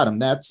on the bottom.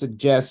 That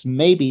suggests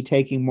maybe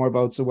taking more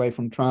votes away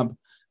from Trump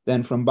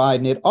than from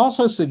Biden. It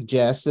also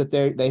suggests that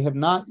they have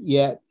not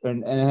yet,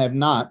 and have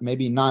not,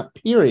 maybe not,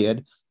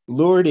 period,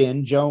 lured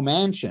in Joe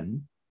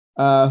Manchin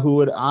who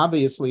would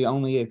obviously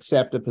only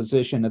accept a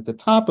position at the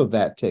top of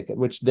that ticket,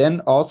 which then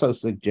also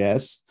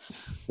suggests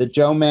that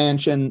Joe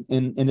Manchin,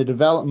 in a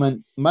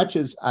development, much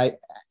as I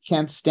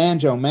can't stand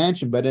Joe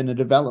Manchin, but in a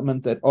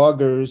development that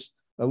augurs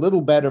a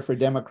little better for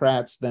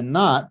Democrats than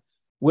not,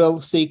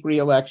 will seek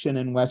re-election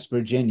in West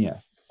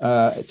Virginia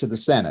to the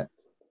Senate.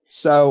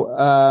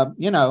 So,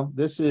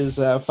 this is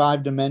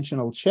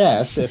five-dimensional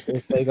chess if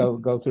they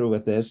go through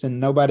with this, and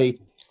nobody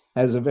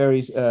has a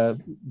very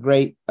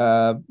great,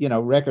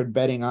 record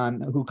betting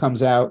on who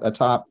comes out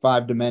atop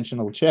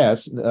five-dimensional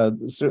chess.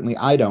 Certainly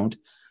I don't,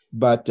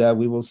 but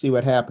we will see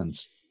what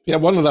happens. Yeah,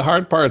 one of the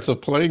hard parts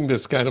of playing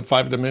this kind of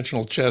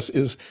five-dimensional chess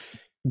is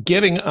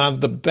getting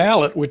on the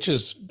ballot, which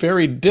is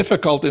very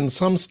difficult in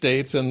some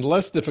states and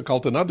less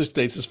difficult in other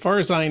states. As far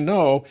as I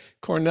know,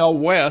 Cornel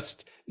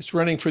West is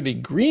running for the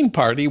Green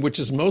Party, which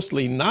is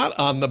mostly not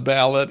on the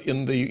ballot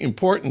in the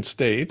important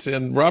states.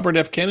 And Robert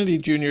F. Kennedy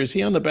Jr., is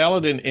he on the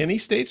ballot in any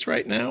states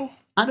right now?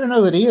 I don't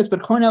know that he is,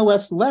 but Cornel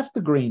West left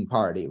the Green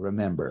Party,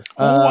 remember?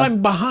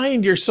 I'm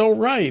behind. You're so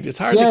right. It's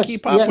hard to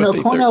keep up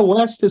with. Cornel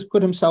West has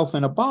put himself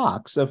in a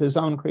box of his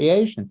own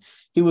creation.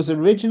 He was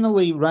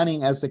originally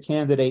running as the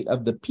candidate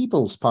of the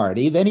People's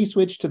Party. Then he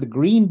switched to the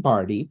Green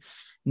Party.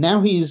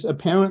 Now he's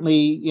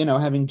apparently,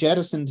 having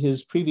jettisoned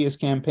his previous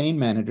campaign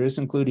managers,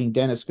 including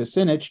Dennis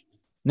Kucinich.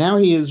 Now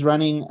he is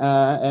running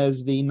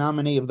as the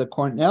nominee of the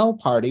Cornell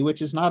Party,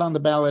 which is not on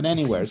the ballot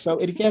anywhere. So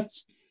it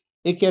gets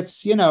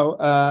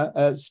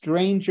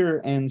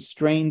stranger and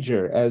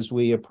stranger as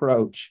we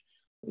approach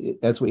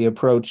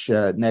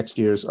next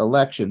year's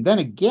election. Then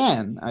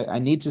again, I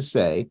need to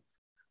say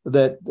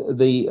that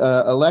the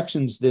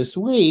elections this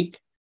week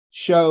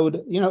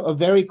showed, a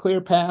very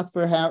clear path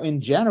for how, in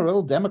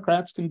general,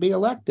 Democrats can be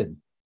elected.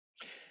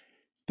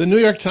 The New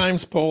York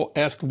Times poll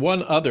asked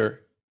one other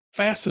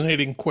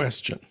fascinating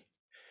question.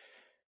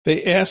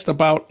 They asked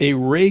about a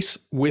race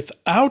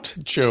without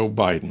Joe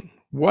Biden.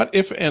 What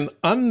if an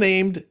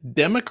unnamed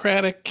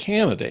Democratic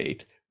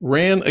candidate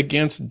ran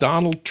against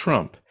Donald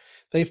Trump?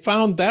 They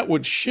found that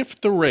would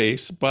shift the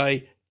race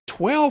by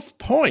 12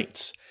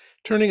 points,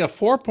 turning a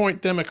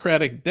 4-point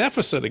Democratic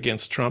deficit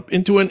against Trump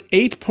into an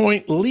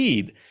 8-point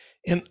lead.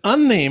 An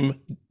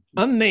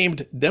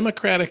unnamed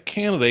Democratic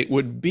candidate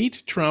would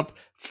beat Trump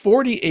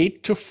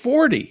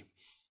 48-40.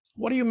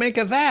 What do you make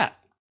of that?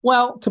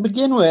 Well, to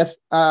begin with,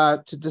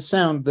 to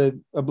sound the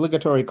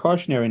obligatory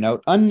cautionary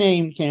note,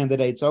 unnamed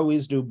candidates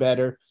always do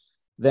better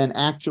than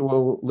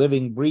actual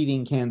living,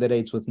 breathing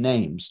candidates with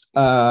names,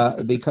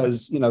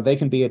 because, they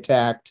can be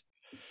attacked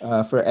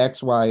for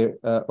X, Y,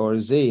 or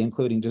Z,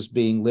 including just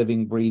being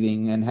living,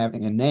 breathing, and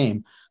having a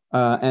name.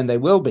 And they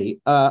will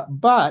be.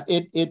 But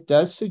it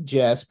does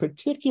suggest,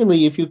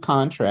 particularly if you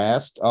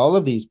contrast all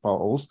of these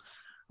polls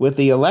with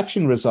the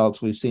election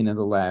results we've seen in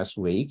the last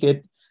week,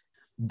 it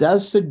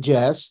does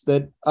suggest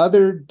that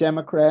other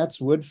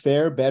Democrats would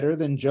fare better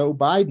than Joe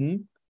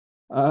Biden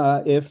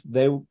if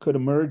they could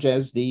emerge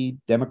as the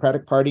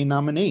Democratic Party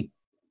nominee.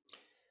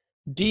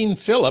 Dean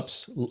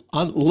Phillips,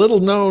 a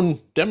little-known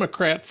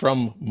Democrat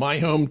from my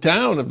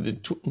hometown of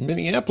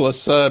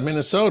Minneapolis,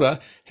 Minnesota,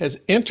 has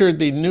entered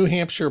the New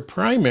Hampshire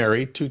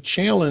primary to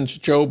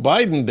challenge Joe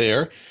Biden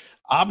there.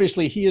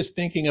 Obviously, he is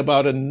thinking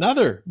about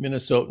another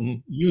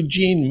Minnesotan,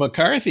 Eugene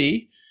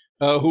McCarthy,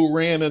 who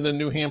ran in the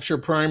New Hampshire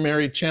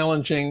primary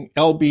challenging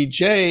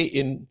LBJ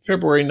in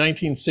February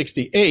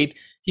 1968.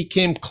 He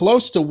came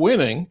close to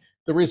winning.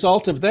 The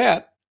result of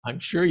that, I'm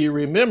sure you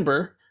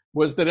remember,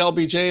 was that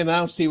LBJ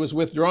announced he was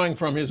withdrawing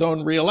from his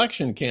own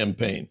reelection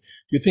campaign.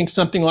 Do you think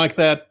something like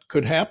that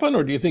could happen,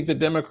 or do you think the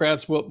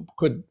Democrats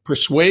could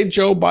persuade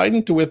Joe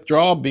Biden to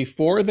withdraw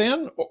before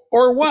then,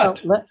 or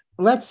what? Well,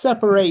 let's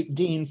separate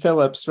Dean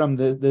Phillips from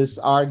this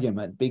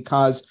argument,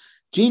 because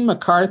Gene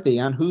McCarthy,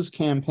 on whose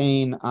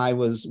campaign I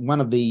was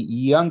one of the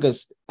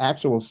youngest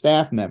actual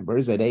staff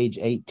members at age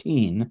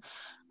 18,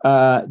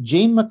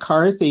 Gene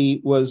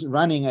McCarthy was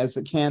running as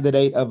the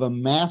candidate of a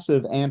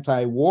massive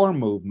anti-war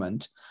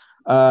movement,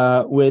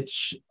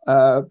 which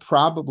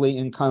probably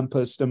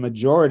encompassed a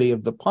majority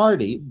of the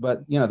party.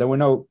 But,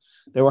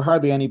 there were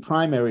hardly any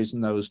primaries in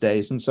those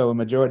days, and so a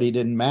majority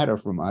didn't matter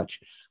for much.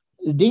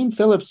 Dean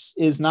Phillips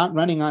is not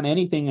running on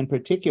anything in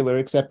particular,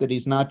 except that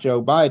he's not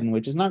Joe Biden,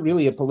 which is not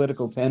really a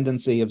political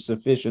tendency of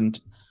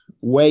sufficient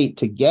weight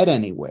to get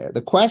anywhere.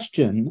 The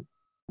question,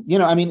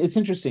 it's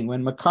interesting.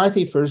 When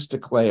McCarthy first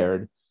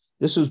declared,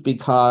 this was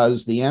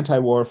because the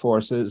anti-war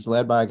forces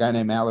led by a guy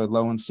named Allard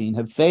Lowenstein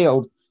have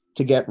failed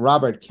to get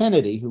Robert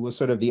Kennedy, who was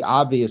sort of the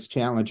obvious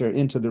challenger,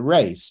 into the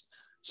race.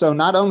 So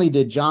not only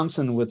did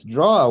Johnson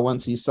withdraw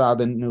once he saw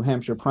the New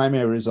Hampshire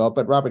primary result,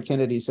 but Robert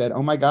Kennedy said,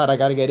 "Oh my God, I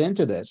got to get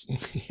into this."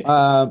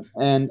 Yes.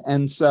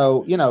 And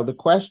so the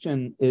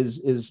question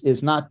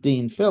is not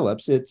Dean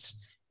Phillips.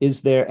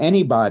 Is there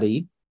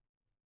anybody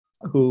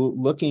who,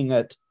 looking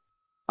at,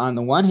 on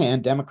the one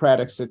hand,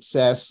 Democratic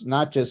success,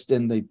 not just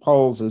in the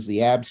polls as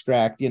the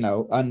abstract,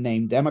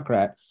 unnamed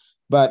Democrat,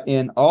 but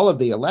in all of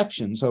the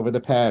elections over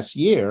the past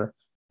year,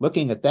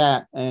 looking at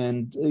that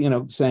and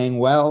saying,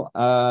 well,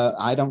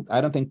 I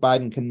don't think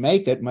Biden can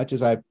make it, much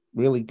as I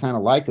really kind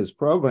of like his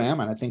program,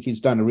 and I think he's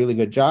done a really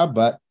good job,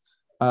 but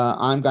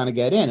I'm going to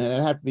get in. And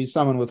it had to be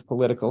someone with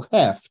political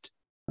heft.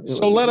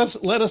 So let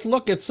us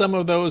look at some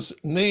of those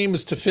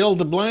names to fill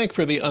the blank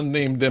for the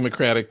unnamed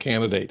Democratic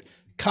candidate.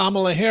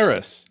 Kamala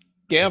Harris,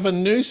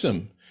 Gavin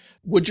Newsom.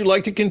 Would you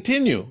like to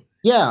continue?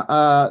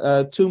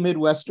 Yeah, two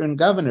Midwestern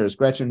governors,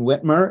 Gretchen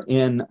Whitmer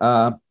in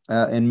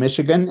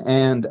Michigan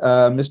and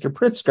Mr.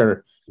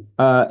 Pritzker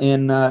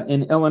in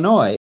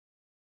Illinois.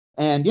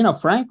 And,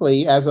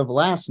 frankly, as of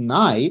last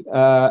night,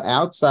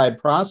 outside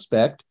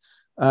prospect,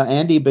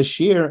 Andy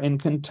Beshear in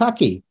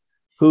Kentucky,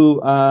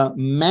 who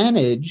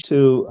managed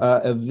to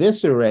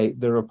eviscerate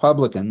the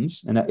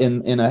Republicans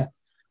in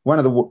one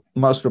of the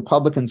most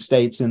Republican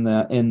states in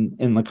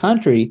the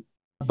country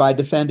by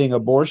defending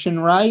abortion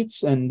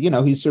rights. And,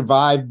 he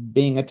survived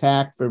being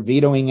attacked for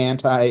vetoing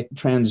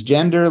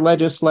anti-transgender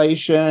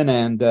legislation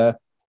and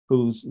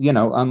who's,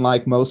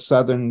 unlike most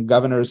Southern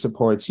governors,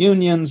 supports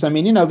unions. I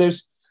mean,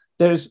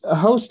 there's a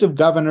host of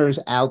governors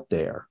out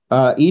there,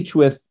 each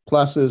with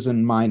pluses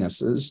and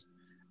minuses.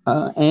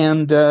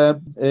 And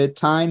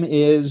time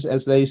is,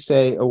 as they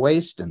say,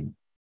 a-wastin'.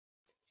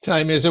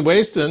 Time is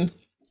a-wastin'.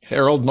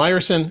 Harold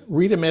Meyerson,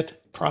 read him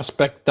at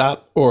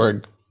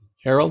prospect.org.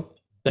 Harold,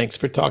 thanks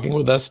for talking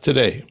with us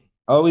today.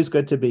 Always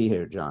good to be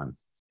here, John.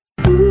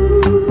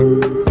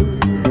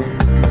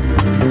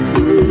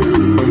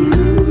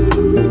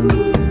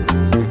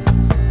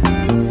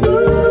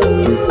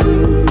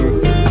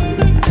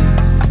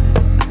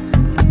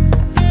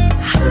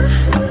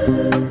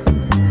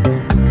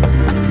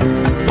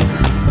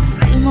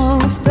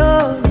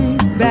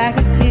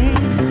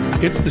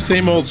 It's the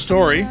same old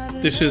story.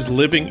 This is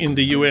Living in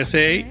the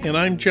USA, and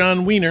I'm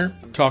John Wiener,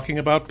 talking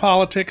about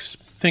politics,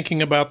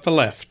 thinking about the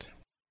left.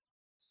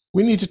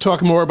 We need to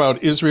talk more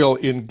about Israel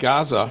in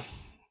Gaza.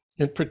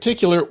 In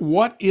particular,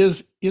 what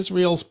is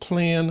Israel's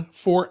plan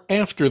for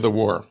after the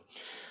war?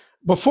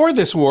 Before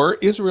this war,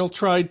 Israel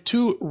tried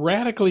two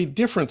radically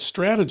different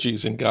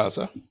strategies in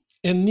Gaza,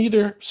 and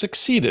neither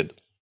succeeded.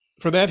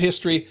 For that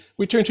history,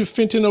 we turn to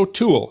Fintan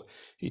O'Toole.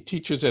 He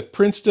teaches at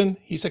Princeton,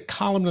 he's a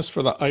columnist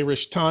for the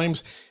Irish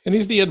Times, and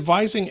he's the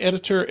advising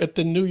editor at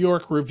the New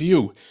York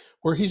Review,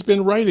 where he's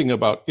been writing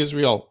about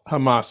Israel,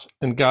 Hamas,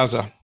 and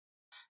Gaza.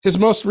 His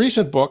most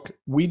recent book,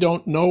 We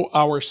Don't Know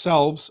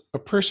Ourselves, A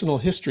Personal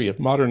History of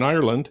Modern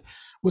Ireland,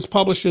 was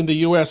published in the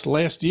U.S.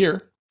 last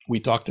year.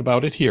 We talked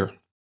about it here.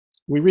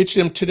 We reached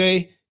him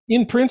today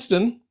in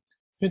Princeton.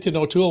 Fintan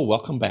O'Toole,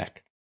 welcome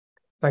back.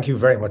 Thank you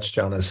very much,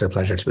 John. It's a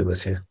pleasure to be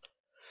with you.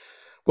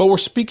 Well, we're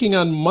speaking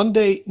on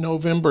Monday,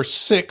 November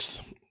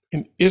 6th.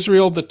 In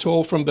Israel, the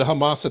toll from the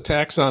Hamas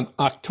attacks on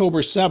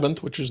October 7th,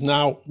 which is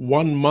now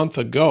 1 month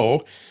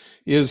ago,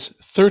 is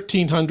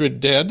 1,300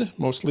 dead,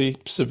 mostly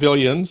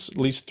civilians, at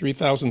least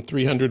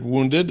 3,300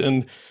 wounded,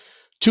 and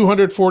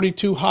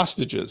 242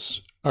 hostages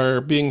are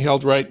being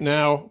held right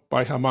now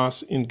by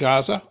Hamas in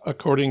Gaza,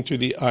 according to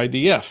the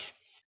IDF.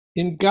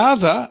 In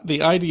Gaza,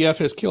 the IDF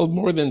has killed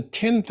more than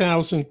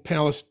 10,000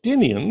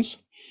 Palestinians,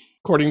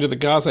 according to the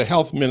Gaza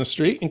Health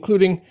Ministry,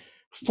 including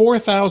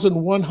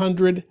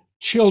 4,100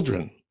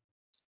 children.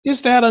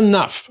 Is that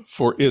enough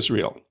for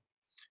Israel?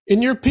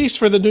 In your piece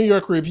for the New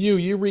York Review,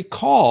 you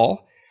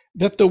recall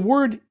that the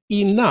word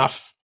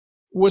enough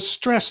was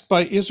stressed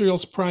by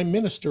Israel's prime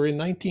minister in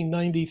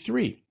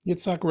 1993,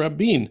 Yitzhak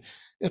Rabin,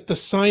 at the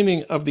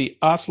signing of the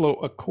Oslo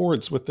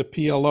Accords with the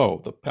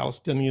PLO, the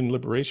Palestinian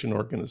Liberation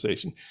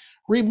Organization.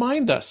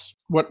 Remind us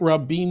what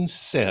Rabin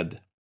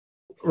said.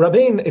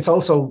 Rabin, it's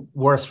also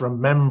worth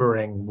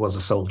remembering, was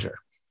a soldier.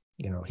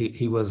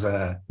 He was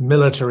a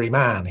military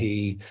man.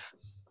 He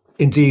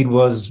indeed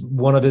was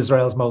one of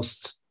Israel's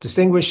most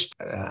distinguished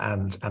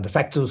and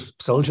effective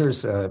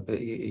soldiers.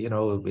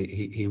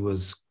 He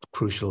was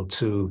crucial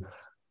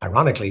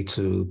ironically,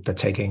 to the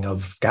taking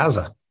of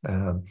Gaza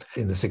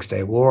in the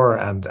Six-Day War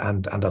and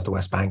of the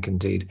West Bank,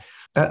 indeed.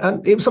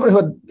 And he was somebody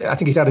I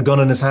think he'd had a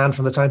gun in his hand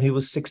from the time he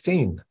was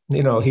 16.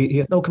 He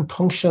had no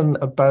compunction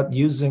about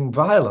using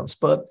violence,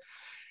 but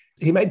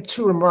he made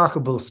two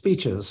remarkable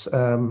speeches.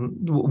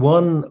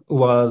 One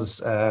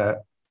was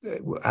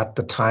at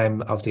the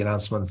time of the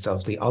announcement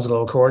of the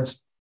Oslo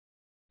Accords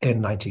in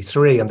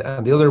 93,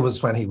 and the other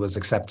was when he was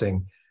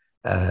accepting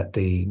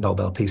the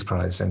Nobel Peace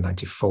Prize in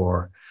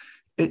 94.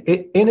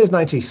 In his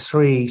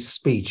 93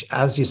 speech,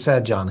 as you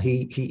said, John,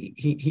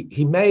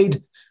 he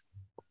made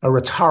a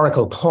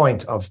rhetorical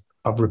point of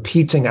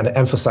repeating and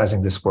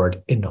emphasizing this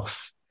word,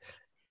 enough.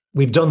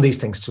 We've done these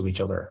things to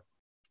each other.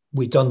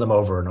 We've done them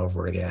over and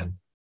over again.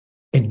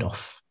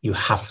 Enough. You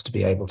have to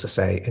be able to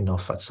say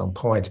enough at some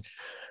point.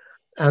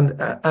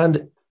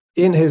 And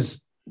in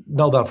his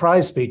Nobel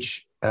Prize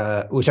speech,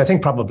 which I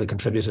think probably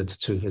contributed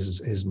to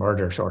his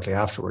murder shortly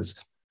afterwards,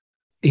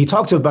 he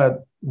talked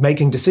about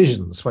making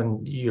decisions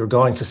when you're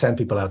going to send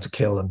people out to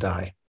kill and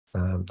die,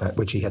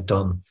 which he had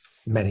done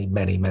many,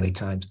 many, many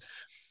times.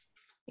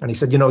 And he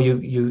said,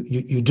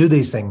 you do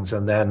these things,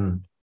 and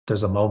then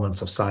there's a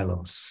moment of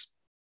silence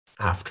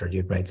after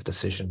you've made the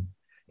decision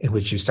in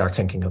which you start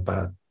thinking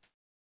about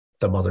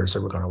the mothers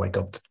who were going to wake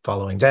up the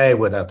following day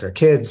without their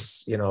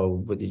kids.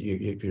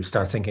 You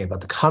start thinking about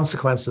the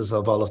consequences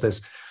of all of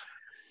this.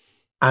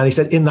 And he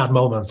said, in that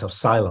moment of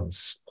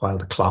silence, while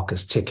the clock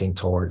is ticking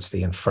towards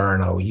the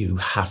inferno, you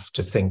have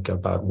to think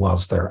about,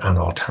 was there an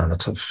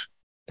alternative?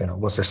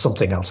 Was there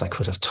something else I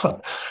could have done?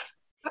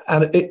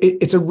 And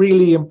it's a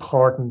really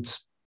important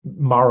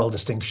moral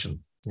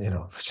distinction,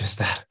 just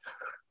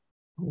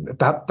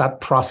that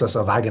process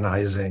of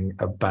agonizing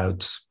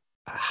about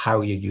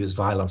how you use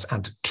violence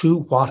and to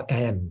what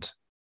end.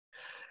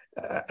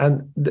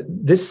 And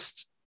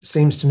this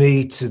seems to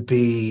me to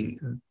be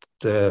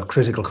the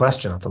critical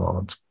question at the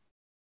moment.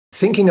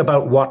 Thinking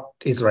about what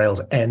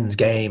Israel's end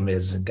game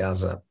is in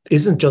Gaza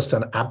isn't just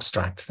an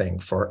abstract thing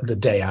for the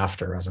day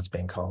after, as it's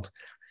being called.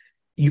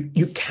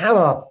 You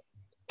cannot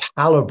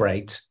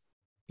calibrate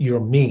your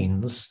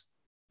means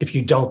if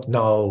you don't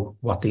know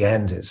what the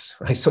end is,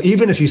 right? So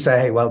even if you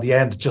say, well, the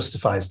end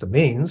justifies the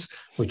means,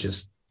 which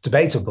is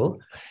debatable,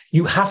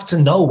 you have to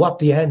know what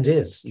the end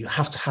is. You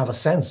have to have a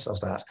sense of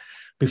that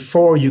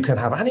before you can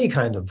have any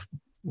kind of,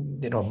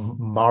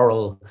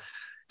 moral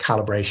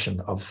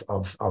calibration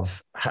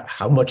of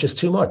how much is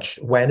too much,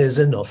 when is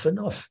enough.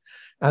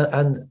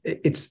 And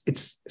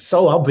it's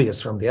so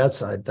obvious from the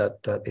outside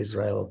that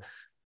Israel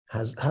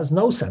has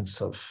no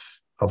sense of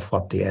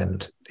what the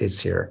end is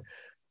here.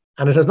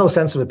 And it has no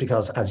sense of it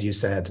because, as you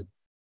said,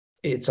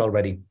 it's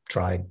already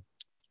tried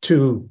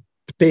two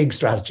big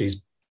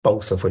strategies,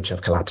 both of which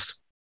have collapsed.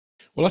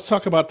 Well, let's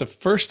talk about the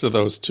first of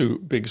those two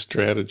big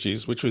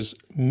strategies, which was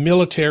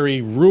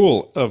military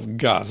rule of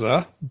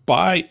Gaza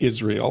by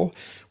Israel,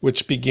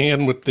 which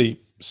began with the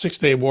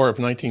Six-Day War of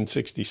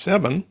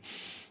 1967,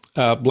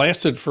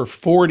 lasted for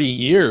 40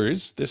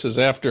 years. This is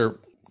after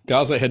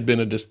Gaza had been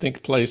a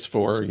distinct place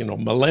for,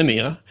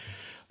 millennia.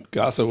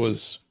 Gaza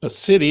was a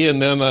city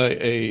and then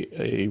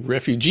a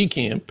refugee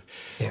camp.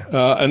 Yeah.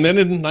 And then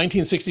in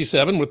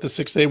 1967, with the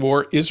Six-Day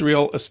War,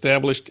 Israel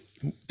established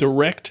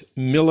direct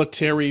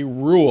military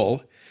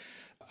rule.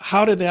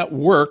 How did that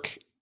work,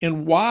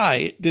 and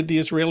why did the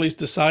Israelis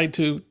decide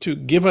to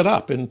give it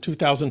up in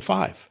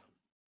 2005?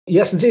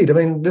 Yes, indeed. I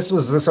mean, this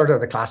was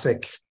the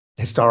classic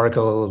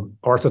historical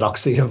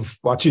orthodoxy of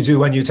what you do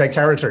when you take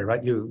territory,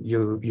 right?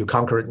 You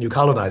conquer it and you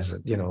colonize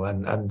it,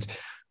 and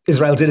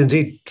Israel did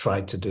indeed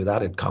try to do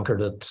that. It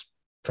conquered it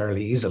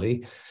fairly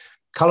easily.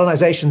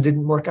 Colonization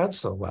didn't work out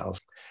so well.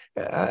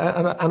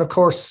 And of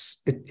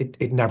course,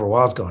 it never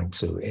was going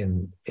to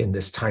in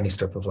this tiny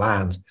strip of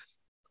land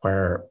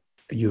where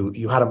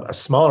you had a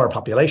smaller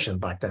population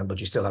back then, but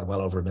you still had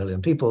well over 1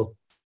 million people.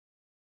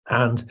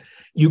 And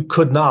you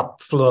could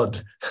not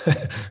flood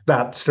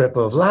that strip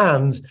of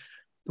land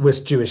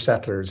with Jewish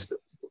settlers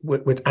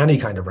with any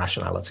kind of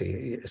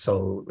rationality.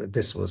 So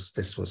this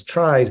was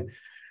tried.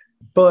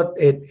 But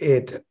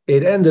it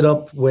ended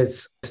up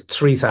with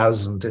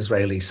 3,000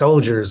 Israeli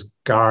soldiers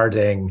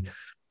guarding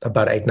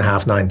about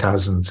 8,500,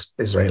 9,000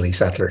 Israeli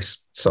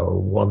settlers. So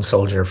one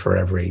soldier for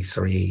every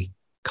 3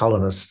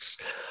 colonists.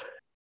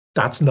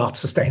 That's not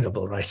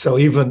sustainable, right? So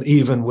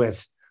even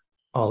with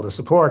all the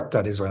support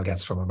that Israel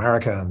gets from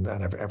America and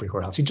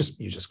everywhere else, you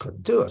just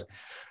couldn't do it.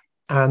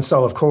 And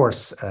so, of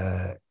course,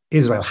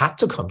 Israel had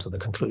to come to the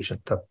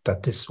conclusion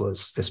that this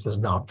was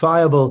not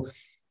viable,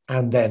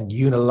 and then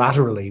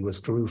unilaterally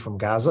withdrew from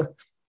Gaza.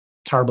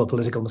 Terrible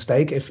political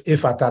mistake.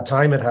 If at that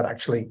time it had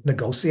actually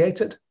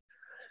negotiated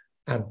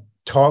and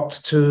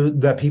talked to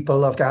the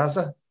people of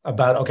Gaza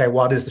about, okay,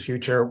 what is the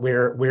future?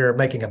 We're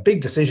making a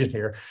big decision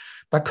here.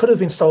 That could have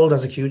been sold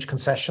as a huge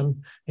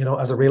concession,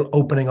 as a real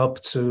opening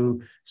up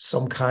to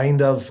some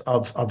kind of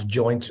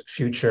joint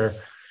future.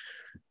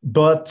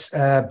 But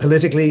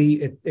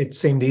politically, it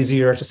seemed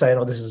easier to say,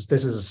 no, this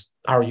is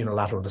our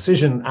unilateral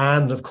decision.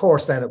 And of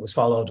course, then it was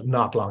followed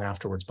not long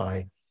afterwards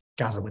by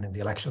Gaza winning the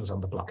elections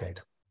on the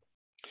blockade.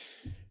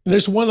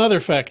 There's one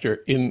other factor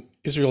in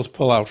Israel's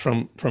pullout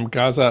from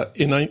Gaza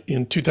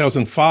in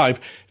 2005.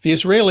 The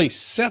Israeli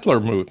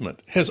settler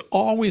movement has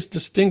always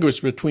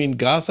distinguished between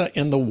Gaza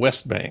and the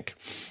West Bank.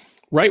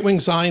 Right-wing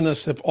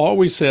Zionists have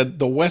always said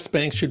the West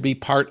Bank should be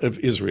part of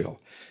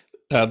Israel.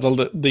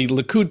 The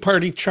Likud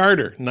Party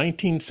Charter,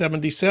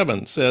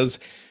 1977, says,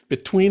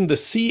 between the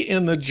sea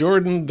and the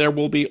Jordan, there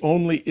will be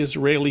only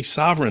Israeli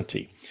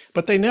sovereignty.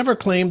 But they never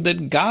claimed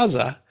that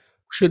Gaza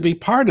should be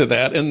part of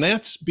that, and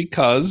that's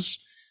because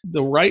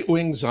the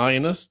right-wing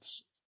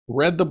Zionists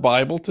read the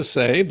Bible to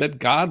say that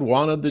God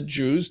wanted the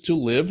Jews to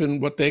live in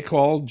what they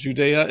call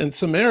Judea and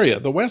Samaria,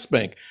 the West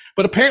Bank.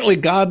 But apparently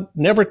God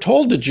never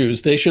told the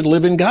Jews they should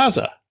live in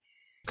Gaza.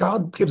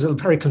 God gives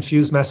very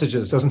confused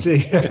messages, doesn't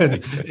he?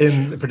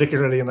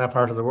 Particularly in that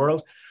part of the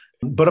world.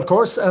 But of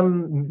course,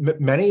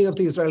 many of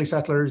the Israeli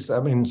settlers,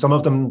 I mean, some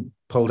of them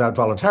pulled out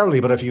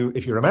voluntarily. But if you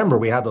remember,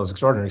 we had those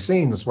extraordinary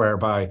scenes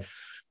whereby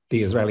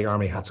the Israeli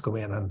army had to go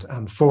in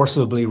and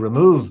forcibly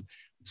remove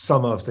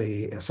some of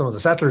the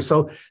settlers.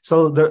 So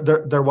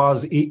there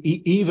was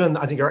even,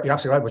 I think you're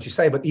absolutely right what you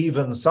say, but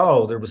even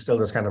so, there was still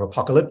this kind of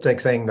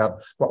apocalyptic thing that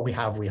what we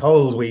have, we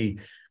hold,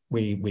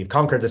 we've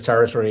conquered this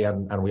territory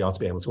and we ought to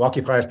be able to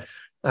occupy it.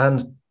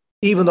 And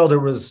even though there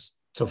was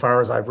so far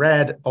as I've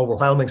read,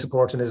 overwhelming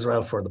support in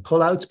Israel for the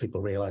pullouts.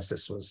 People realized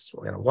this was,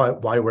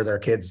 why were their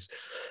kids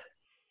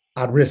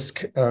at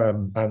risk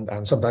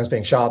and sometimes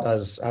being shot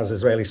as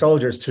Israeli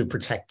soldiers to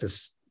protect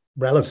this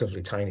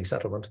relatively tiny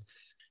settlement.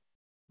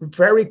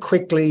 Very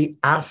quickly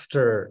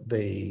after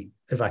the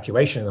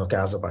evacuation of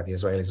Gaza by the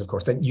Israelis, of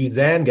course, then you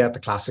get the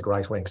classic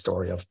right-wing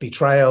story of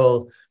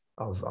betrayal,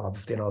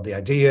 of the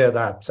idea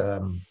that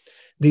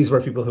these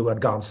were people who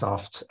had gone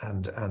soft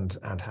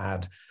and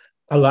had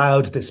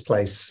allowed this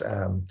place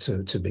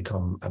to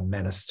become a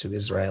menace to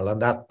Israel,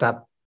 and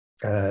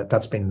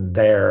that's been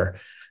there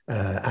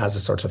as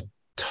a sort of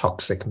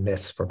toxic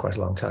myth for quite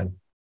a long time.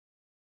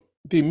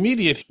 The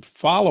immediate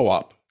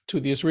follow-up to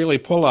the Israeli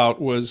pullout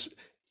was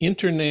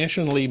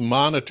internationally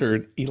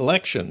monitored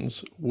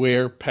elections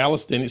where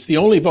Palestinians, the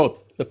only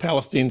vote the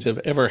Palestinians have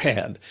ever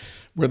had,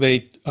 where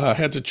they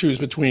had to choose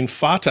between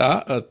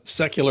Fatah, a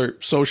secular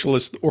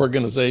socialist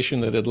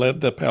organization that had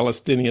led the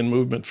Palestinian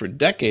movement for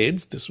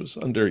decades, this was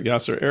under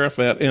Yasser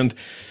Arafat, and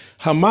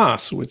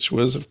Hamas, which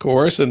was, of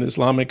course, an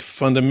Islamic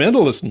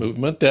fundamentalist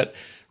movement that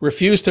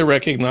refused to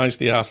recognize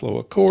the Oslo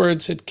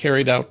Accords, had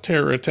carried out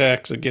terror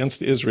attacks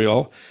against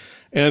Israel.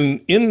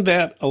 And in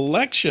that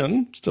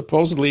election,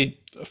 supposedly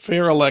a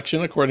fair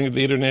election, according to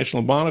the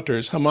international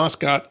monitors, Hamas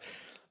got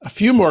a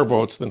few more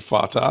votes than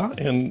Fatah.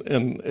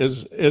 And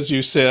as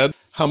you said,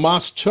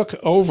 Hamas took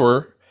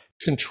over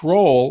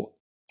control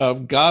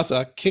of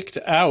Gaza, kicked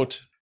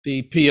out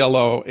the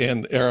PLO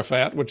and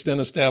Arafat, which then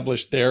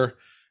established their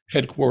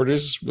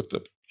headquarters with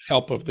the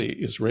help of the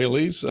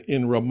Israelis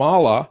in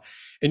Ramallah.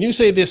 And you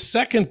say this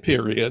second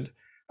period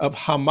of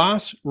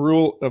Hamas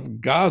rule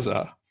of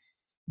Gaza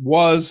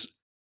was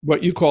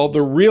what you call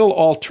the real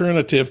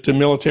alternative to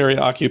military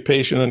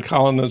occupation and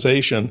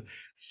colonization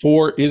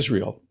for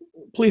Israel.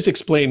 Please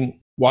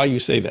explain why you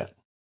say that.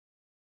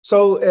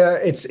 So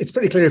it's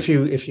pretty clear if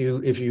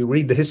you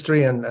read the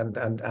history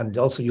and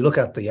also you look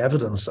at the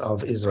evidence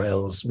of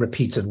Israel's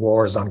repeated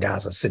wars on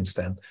Gaza since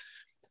then,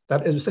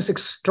 that it was this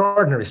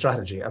extraordinary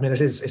strategy. I mean,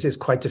 it is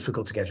quite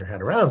difficult to get your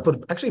head around,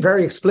 but actually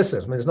very explicit.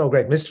 I mean, there's no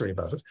great mystery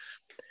about it,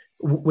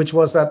 which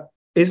was that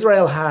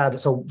Israel had,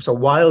 so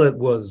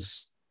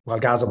while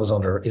Gaza was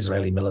under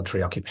Israeli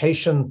military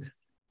occupation,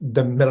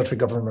 the military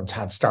government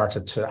had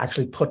started to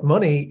actually put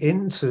money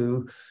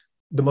into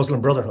the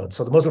Muslim Brotherhood.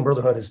 So the Muslim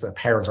Brotherhood is the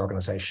parent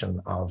organization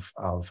of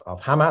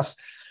Hamas.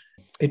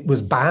 It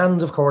was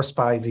banned, of course,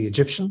 by the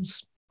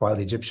Egyptians while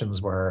the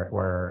Egyptians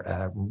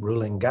were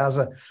ruling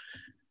Gaza.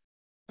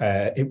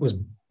 It was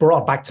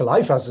brought back to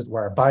life, as it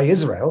were, by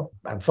Israel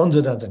and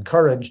funded and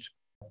encouraged,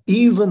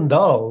 even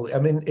though, I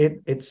mean,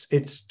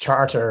 its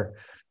charter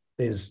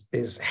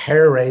is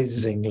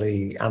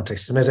hair-raisingly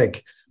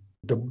anti-Semitic,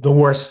 the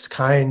worst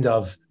kind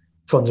of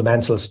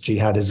fundamentalist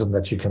jihadism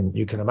that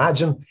you can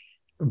imagine.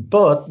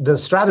 But the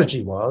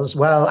strategy was,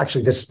 well,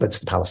 actually, this splits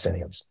the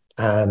Palestinians.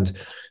 And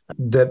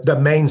the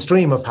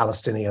mainstream of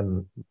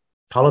Palestinian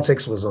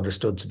politics was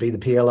understood to be the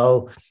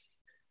PLO.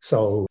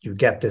 So you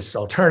get this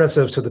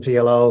alternative to the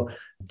PLO.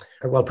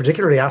 Well,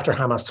 particularly after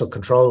Hamas took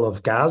control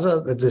of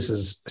Gaza, this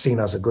is seen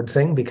as a good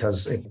thing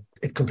because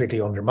it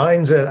completely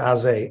undermines it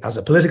as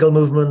a political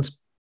movement.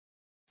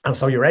 And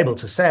so you're able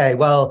to say,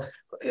 well,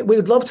 we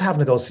would love to have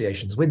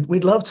negotiations.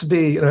 We'd love to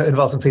be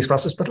involved in the peace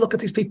process, but look at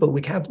these people.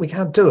 We can't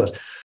do it.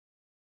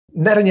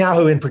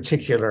 Netanyahu in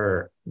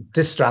particular,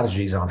 this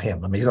strategy is on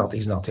him. I mean,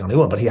 he's not the only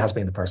one, but he has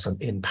been the person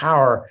in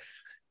power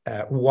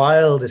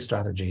while this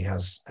strategy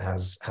has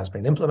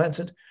been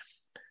implemented.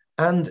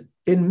 And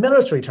in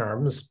military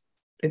terms,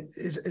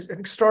 it's an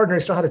extraordinary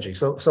strategy.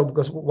 So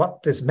because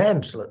what this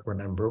meant,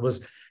 remember,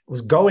 was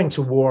going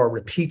to war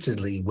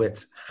repeatedly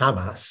with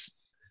Hamas,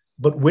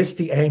 but with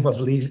the aim of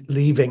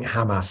leaving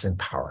Hamas in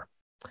power.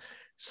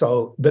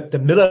 So the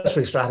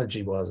military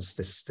strategy was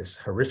this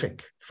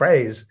horrific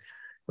phrase,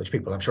 which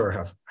people I'm sure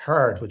have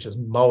heard, which is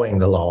mowing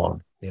the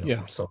lawn.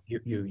 Yeah. So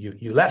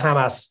you let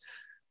Hamas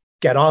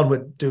get on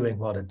with doing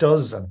what it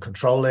does and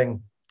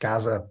controlling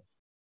Gaza.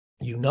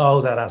 You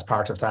know that as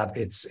part of that,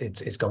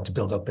 it's going to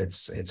build up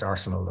its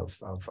arsenal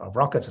of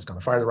rockets. It's going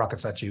to fire the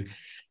rockets at you.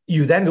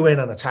 You then go in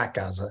and attack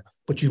Gaza,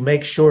 but you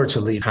make sure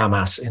to leave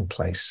Hamas in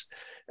place.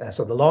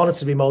 So the lawn is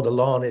to be mowed. The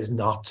lawn is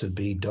not to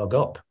be dug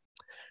up.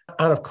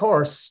 And of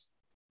course,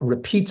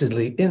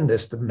 repeatedly in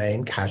this, the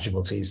main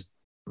casualties,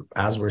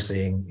 as we're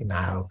seeing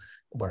now,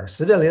 were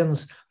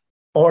civilians,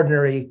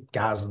 ordinary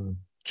Gazan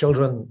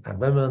children and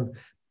women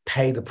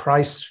pay the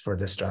price for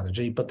this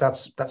strategy, but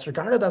that's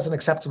regarded as an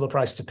acceptable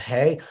price to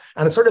pay.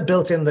 And it's sort of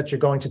built in that you're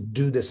going to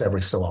do this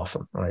every so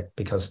often, right?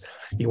 Because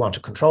you want to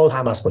control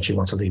Hamas, but you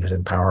want to leave it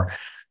in power.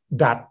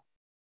 That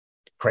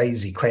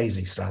crazy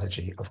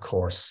strategy, of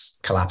course,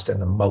 collapsed in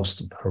the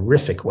most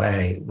horrific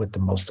way with the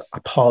most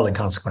appalling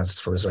consequences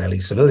for Israeli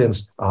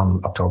civilians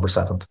on October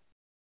 7th.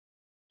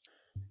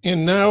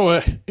 And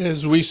now,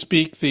 as we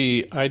speak,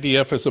 the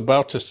IDF is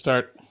about to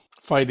start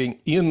fighting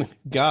in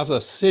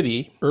Gaza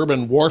City,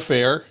 urban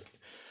warfare.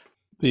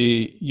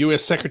 The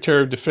U.S.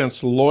 Secretary of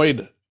Defense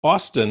Lloyd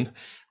Austin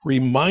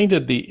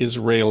reminded the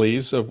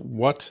Israelis of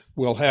what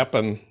will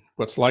happen,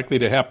 what's likely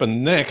to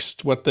happen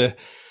next, what the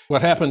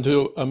what happened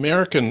to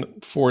American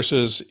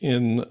forces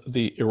in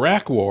the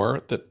Iraq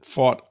war that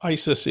fought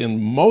ISIS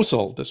in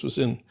Mosul. This was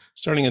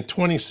starting in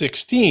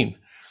 2016.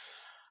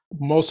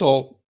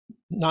 Mosul,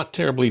 not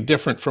terribly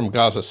different from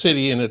Gaza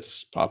City in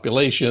its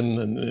population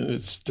and in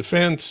its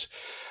defense.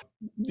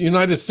 The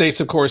United States,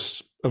 of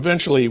course,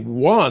 eventually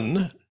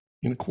won,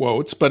 in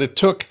quotes, but it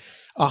took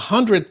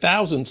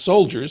 100,000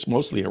 soldiers,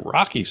 mostly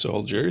Iraqi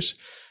soldiers,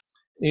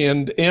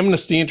 and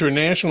Amnesty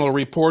International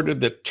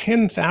reported that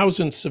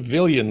 10,000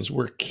 civilians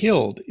were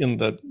killed in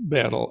the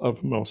Battle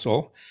of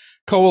Mosul.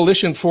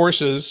 Coalition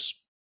forces,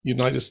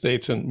 United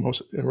States and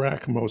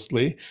Iraq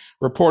mostly,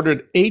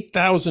 reported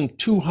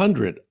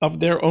 8,200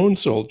 of their own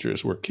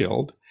soldiers were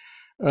killed.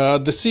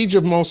 The siege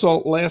of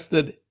Mosul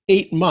lasted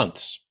 8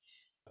 months,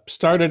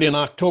 started in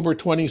October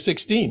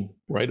 2016,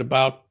 right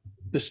about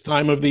this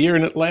time of the year,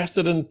 and it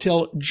lasted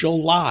until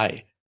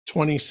July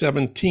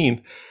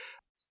 2017.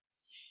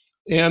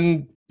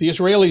 And the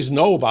Israelis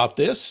know about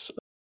this.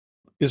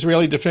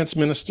 Israeli Defense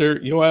Minister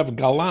Yoav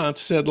Gallant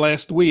said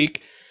last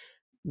week,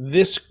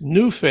 this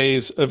new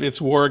phase of its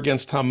war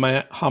against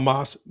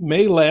Hamas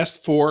may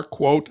last for,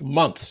 quote,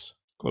 months,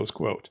 close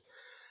quote.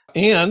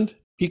 And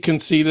he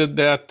conceded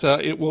that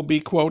it will be,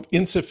 quote,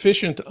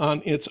 insufficient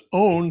on its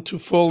own to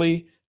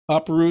fully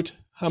uproot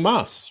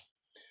Hamas.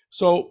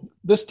 So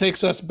this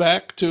takes us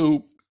back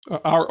to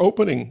our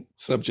opening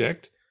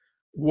subject.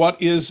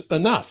 What is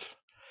enough?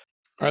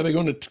 Are they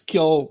going to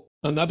kill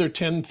another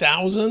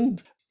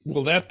 10,000?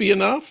 Will that be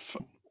enough?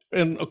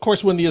 And of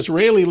course, when the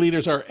Israeli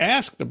leaders are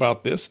asked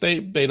about this, they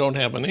don't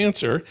have an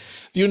answer.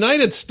 The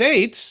United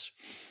States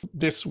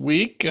last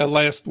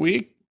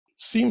week,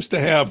 seems to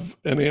have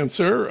an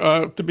answer.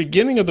 At the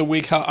beginning of the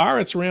week,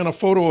 Haaretz ran a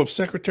photo of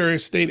Secretary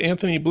of State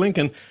Anthony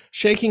Blinken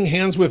shaking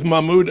hands with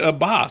Mahmoud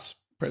Abbas,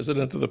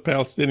 president of the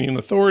Palestinian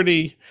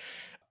Authority.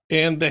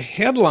 And the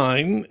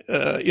headline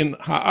in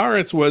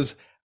Haaretz was,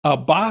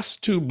 Abbas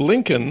to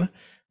Blinken,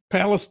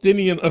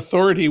 Palestinian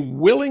Authority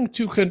willing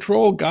to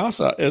control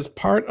Gaza as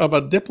part of a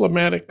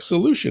diplomatic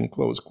solution,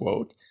 close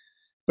quote.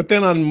 But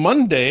then on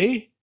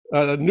Monday,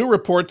 a new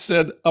report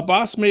said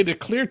Abbas made it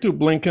clear to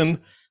Blinken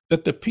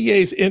that the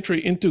PA's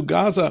entry into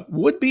Gaza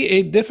would be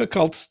a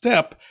difficult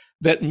step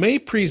that may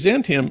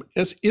present him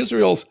as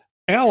Israel's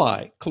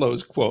ally,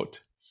 close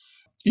quote.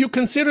 You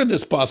consider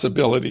this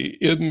possibility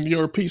in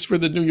your piece for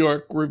the New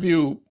York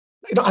Review.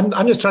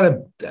 I'm just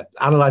trying to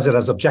analyze it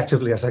as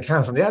objectively as I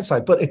can from the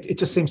outside, but it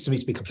just seems to me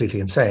to be completely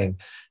insane.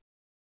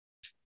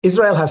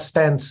 Israel has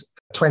spent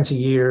 20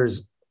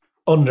 years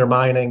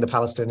undermining the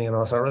Palestinian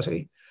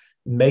Authority,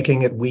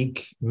 making it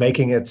weak,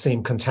 making it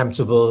seem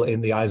contemptible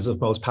in the eyes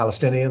of most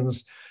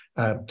Palestinians,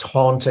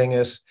 taunting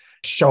it,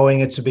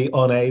 showing it to be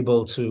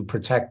unable to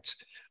protect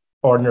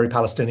ordinary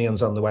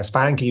Palestinians on the West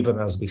Bank, even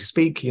as we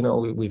speak.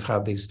 We've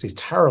had these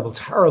terrible,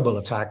 terrible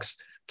attacks,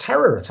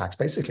 terror attacks,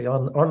 basically,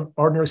 on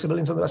ordinary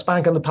civilians on the West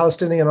Bank, and the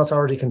Palestinian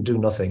Authority can do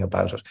nothing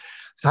about it.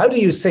 How do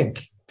you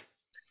think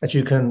that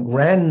you can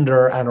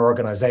render an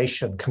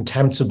organization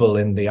contemptible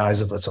in the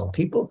eyes of its own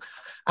people,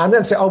 and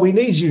then say, "Oh, we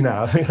need you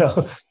now,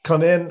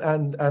 come in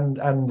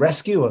and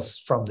rescue us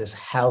from this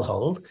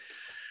hellhole,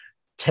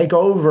 take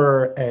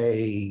over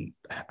a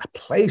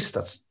place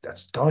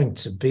that's going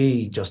to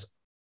be just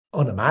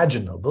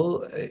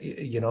unimaginable,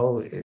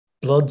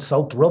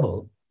 blood-soaked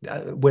rubble."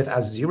 With,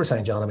 as you were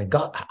saying, John,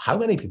 God, how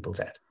many people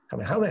dead?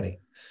 How many?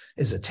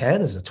 Is it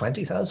 10? Is it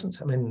 20,000?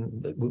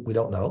 We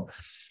don't know.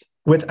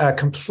 With a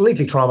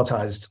completely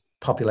traumatized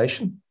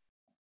population,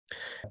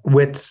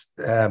 with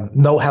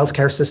no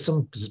healthcare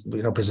system,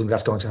 presumably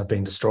that's going to have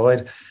been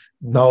destroyed,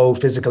 no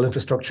physical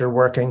infrastructure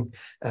working,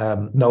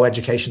 no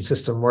education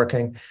system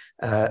working,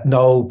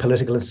 no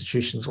political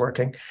institutions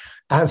working.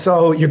 And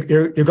so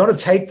you're going to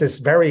take this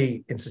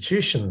very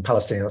institution,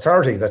 Palestinian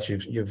Authority, that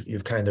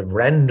you've kind of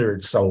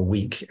rendered so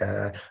weak,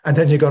 and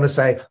then you're going to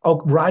say,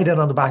 "Oh, ride in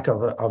on the back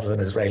of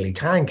an Israeli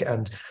tank,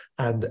 and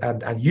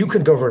you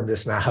can govern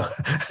this now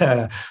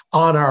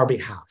on our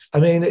behalf."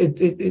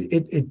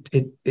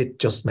 It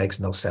just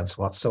makes no sense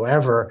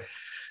whatsoever.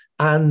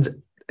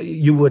 And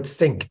you would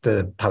think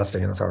the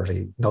Palestinian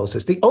Authority knows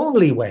this. The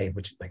only way in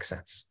which it makes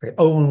sense, the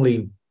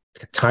only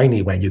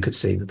tiny way you could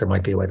see that there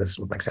might be a way this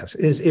would make sense,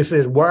 is if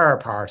it were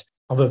part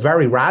of a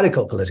very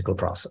radical political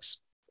process,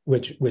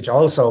 which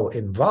also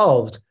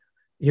involved,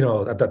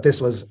 that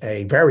this was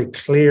a very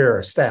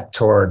clear step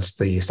towards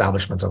the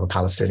establishment of a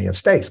Palestinian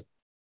state.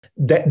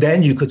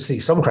 Then you could see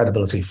some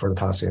credibility for the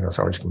Palestinian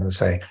Authority to come in and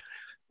say,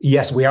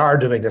 yes, we are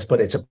doing this,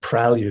 but it's a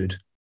prelude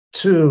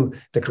to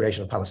the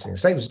creation of a Palestinian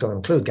state, which is going to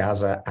include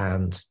Gaza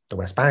and the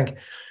West Bank.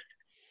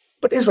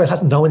 But Israel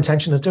has no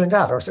intention of doing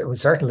that, or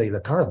certainly the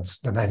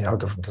Netanyahu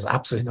government has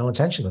absolutely no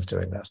intention of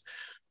doing that.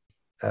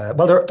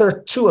 There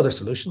are two other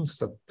solutions,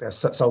 that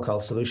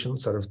so-called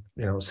solutions that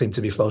have seem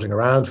to be floating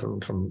around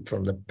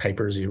from the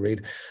papers you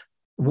read.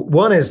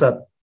 One is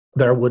that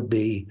there would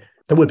be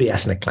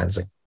ethnic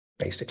cleansing,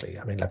 basically.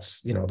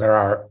 There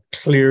are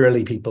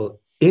clearly people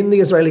in the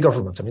Israeli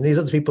government. These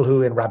are the people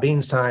who, in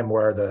Rabin's time,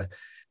 were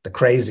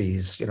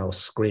crazies,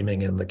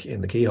 screaming in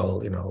the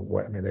keyhole. I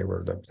mean, they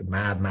were the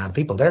mad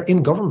people. They're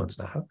in government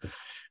now.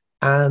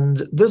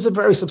 And there's a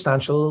very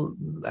substantial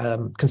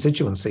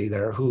constituency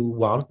there who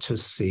want to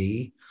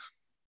see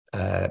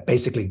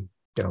basically,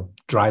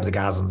 drive the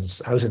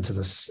Gazans out into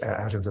the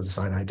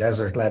Sinai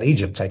Desert, let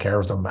Egypt take care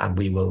of them, and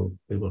we will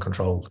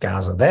control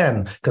Gaza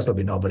then, because there'll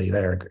be nobody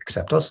there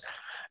except us,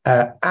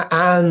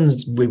 and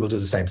we will do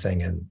the same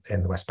thing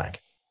in the West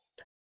Bank.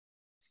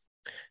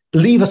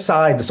 Leave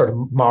aside the sort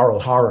of moral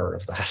horror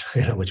of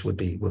that, which would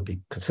be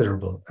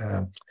considerable.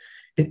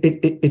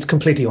 It's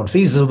completely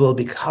unfeasible,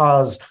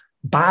 because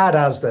bad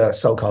as the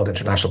so-called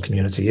international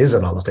community is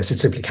in all of this, it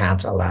simply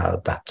can't allow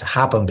that to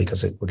happen,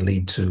 because it would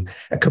lead to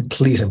a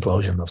complete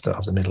implosion of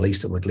the Middle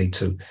East. It would lead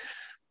to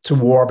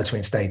war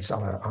between states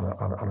on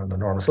an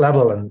enormous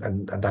level,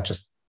 and that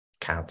just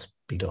can't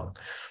be done.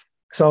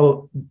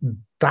 So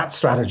that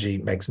strategy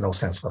makes no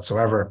sense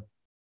whatsoever.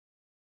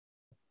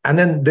 And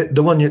then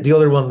the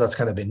other one that's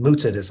kind of been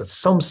mooted is that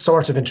some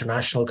sort of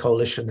international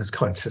coalition is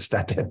going to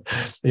step in,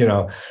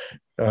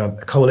 a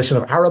coalition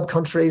of Arab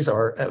countries,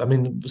 or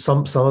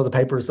some of the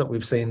papers that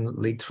we've seen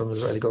leaked from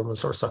Israeli government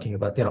source talking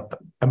about,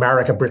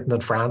 America, Britain,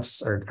 and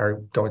France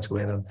are going to go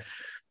in and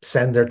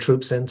send their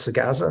troops into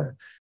Gaza.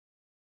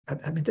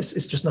 I mean, this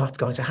is just not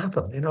going to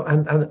happen, and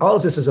all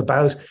of this is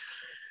about,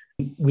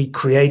 we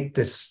create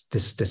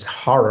this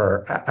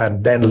horror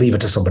and then leave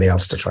it to somebody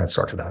else to try and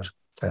sort it out.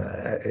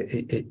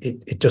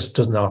 It just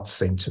does not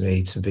seem to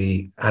me to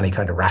be any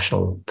kind of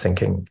rational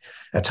thinking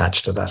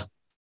attached to that.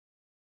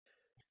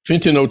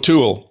 Fintan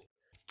O'Toole,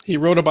 he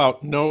wrote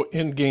about no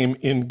endgame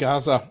in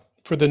Gaza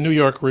for the New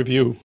York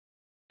Review.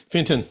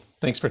 Fintan,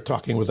 thanks for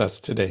talking with us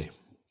today.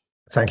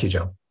 Thank you,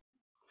 John.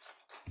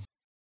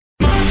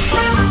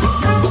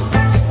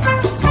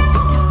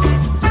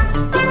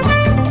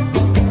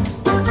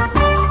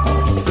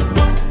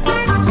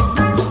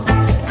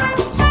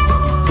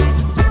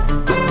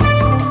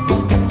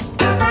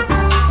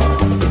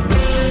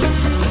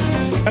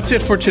 That's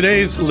it for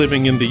today's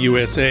Living in the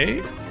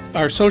USA.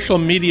 Our social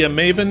media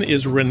maven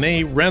is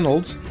Renee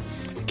Reynolds.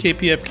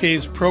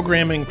 KPFK's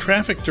programming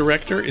traffic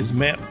director is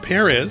Matt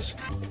Perez.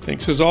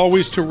 Thanks as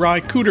always to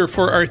Ry Cooter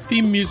for our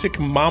theme music,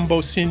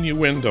 Mambo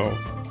Sinuendo.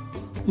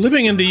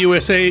 Living in the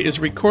USA is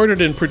recorded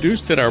and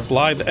produced at our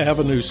Blythe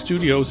Avenue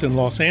studios in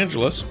Los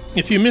Angeles.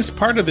 If you miss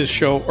part of this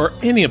show or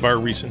any of our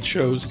recent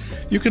shows,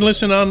 you can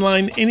listen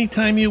online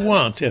anytime you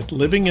want at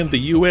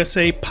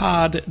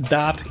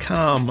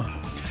livingintheusapod.com.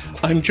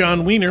 I'm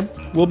John Wiener.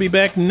 We'll be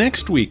back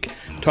next week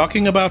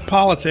talking about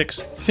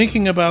politics,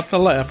 thinking about the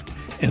left,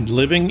 and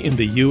living in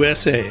the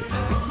USA.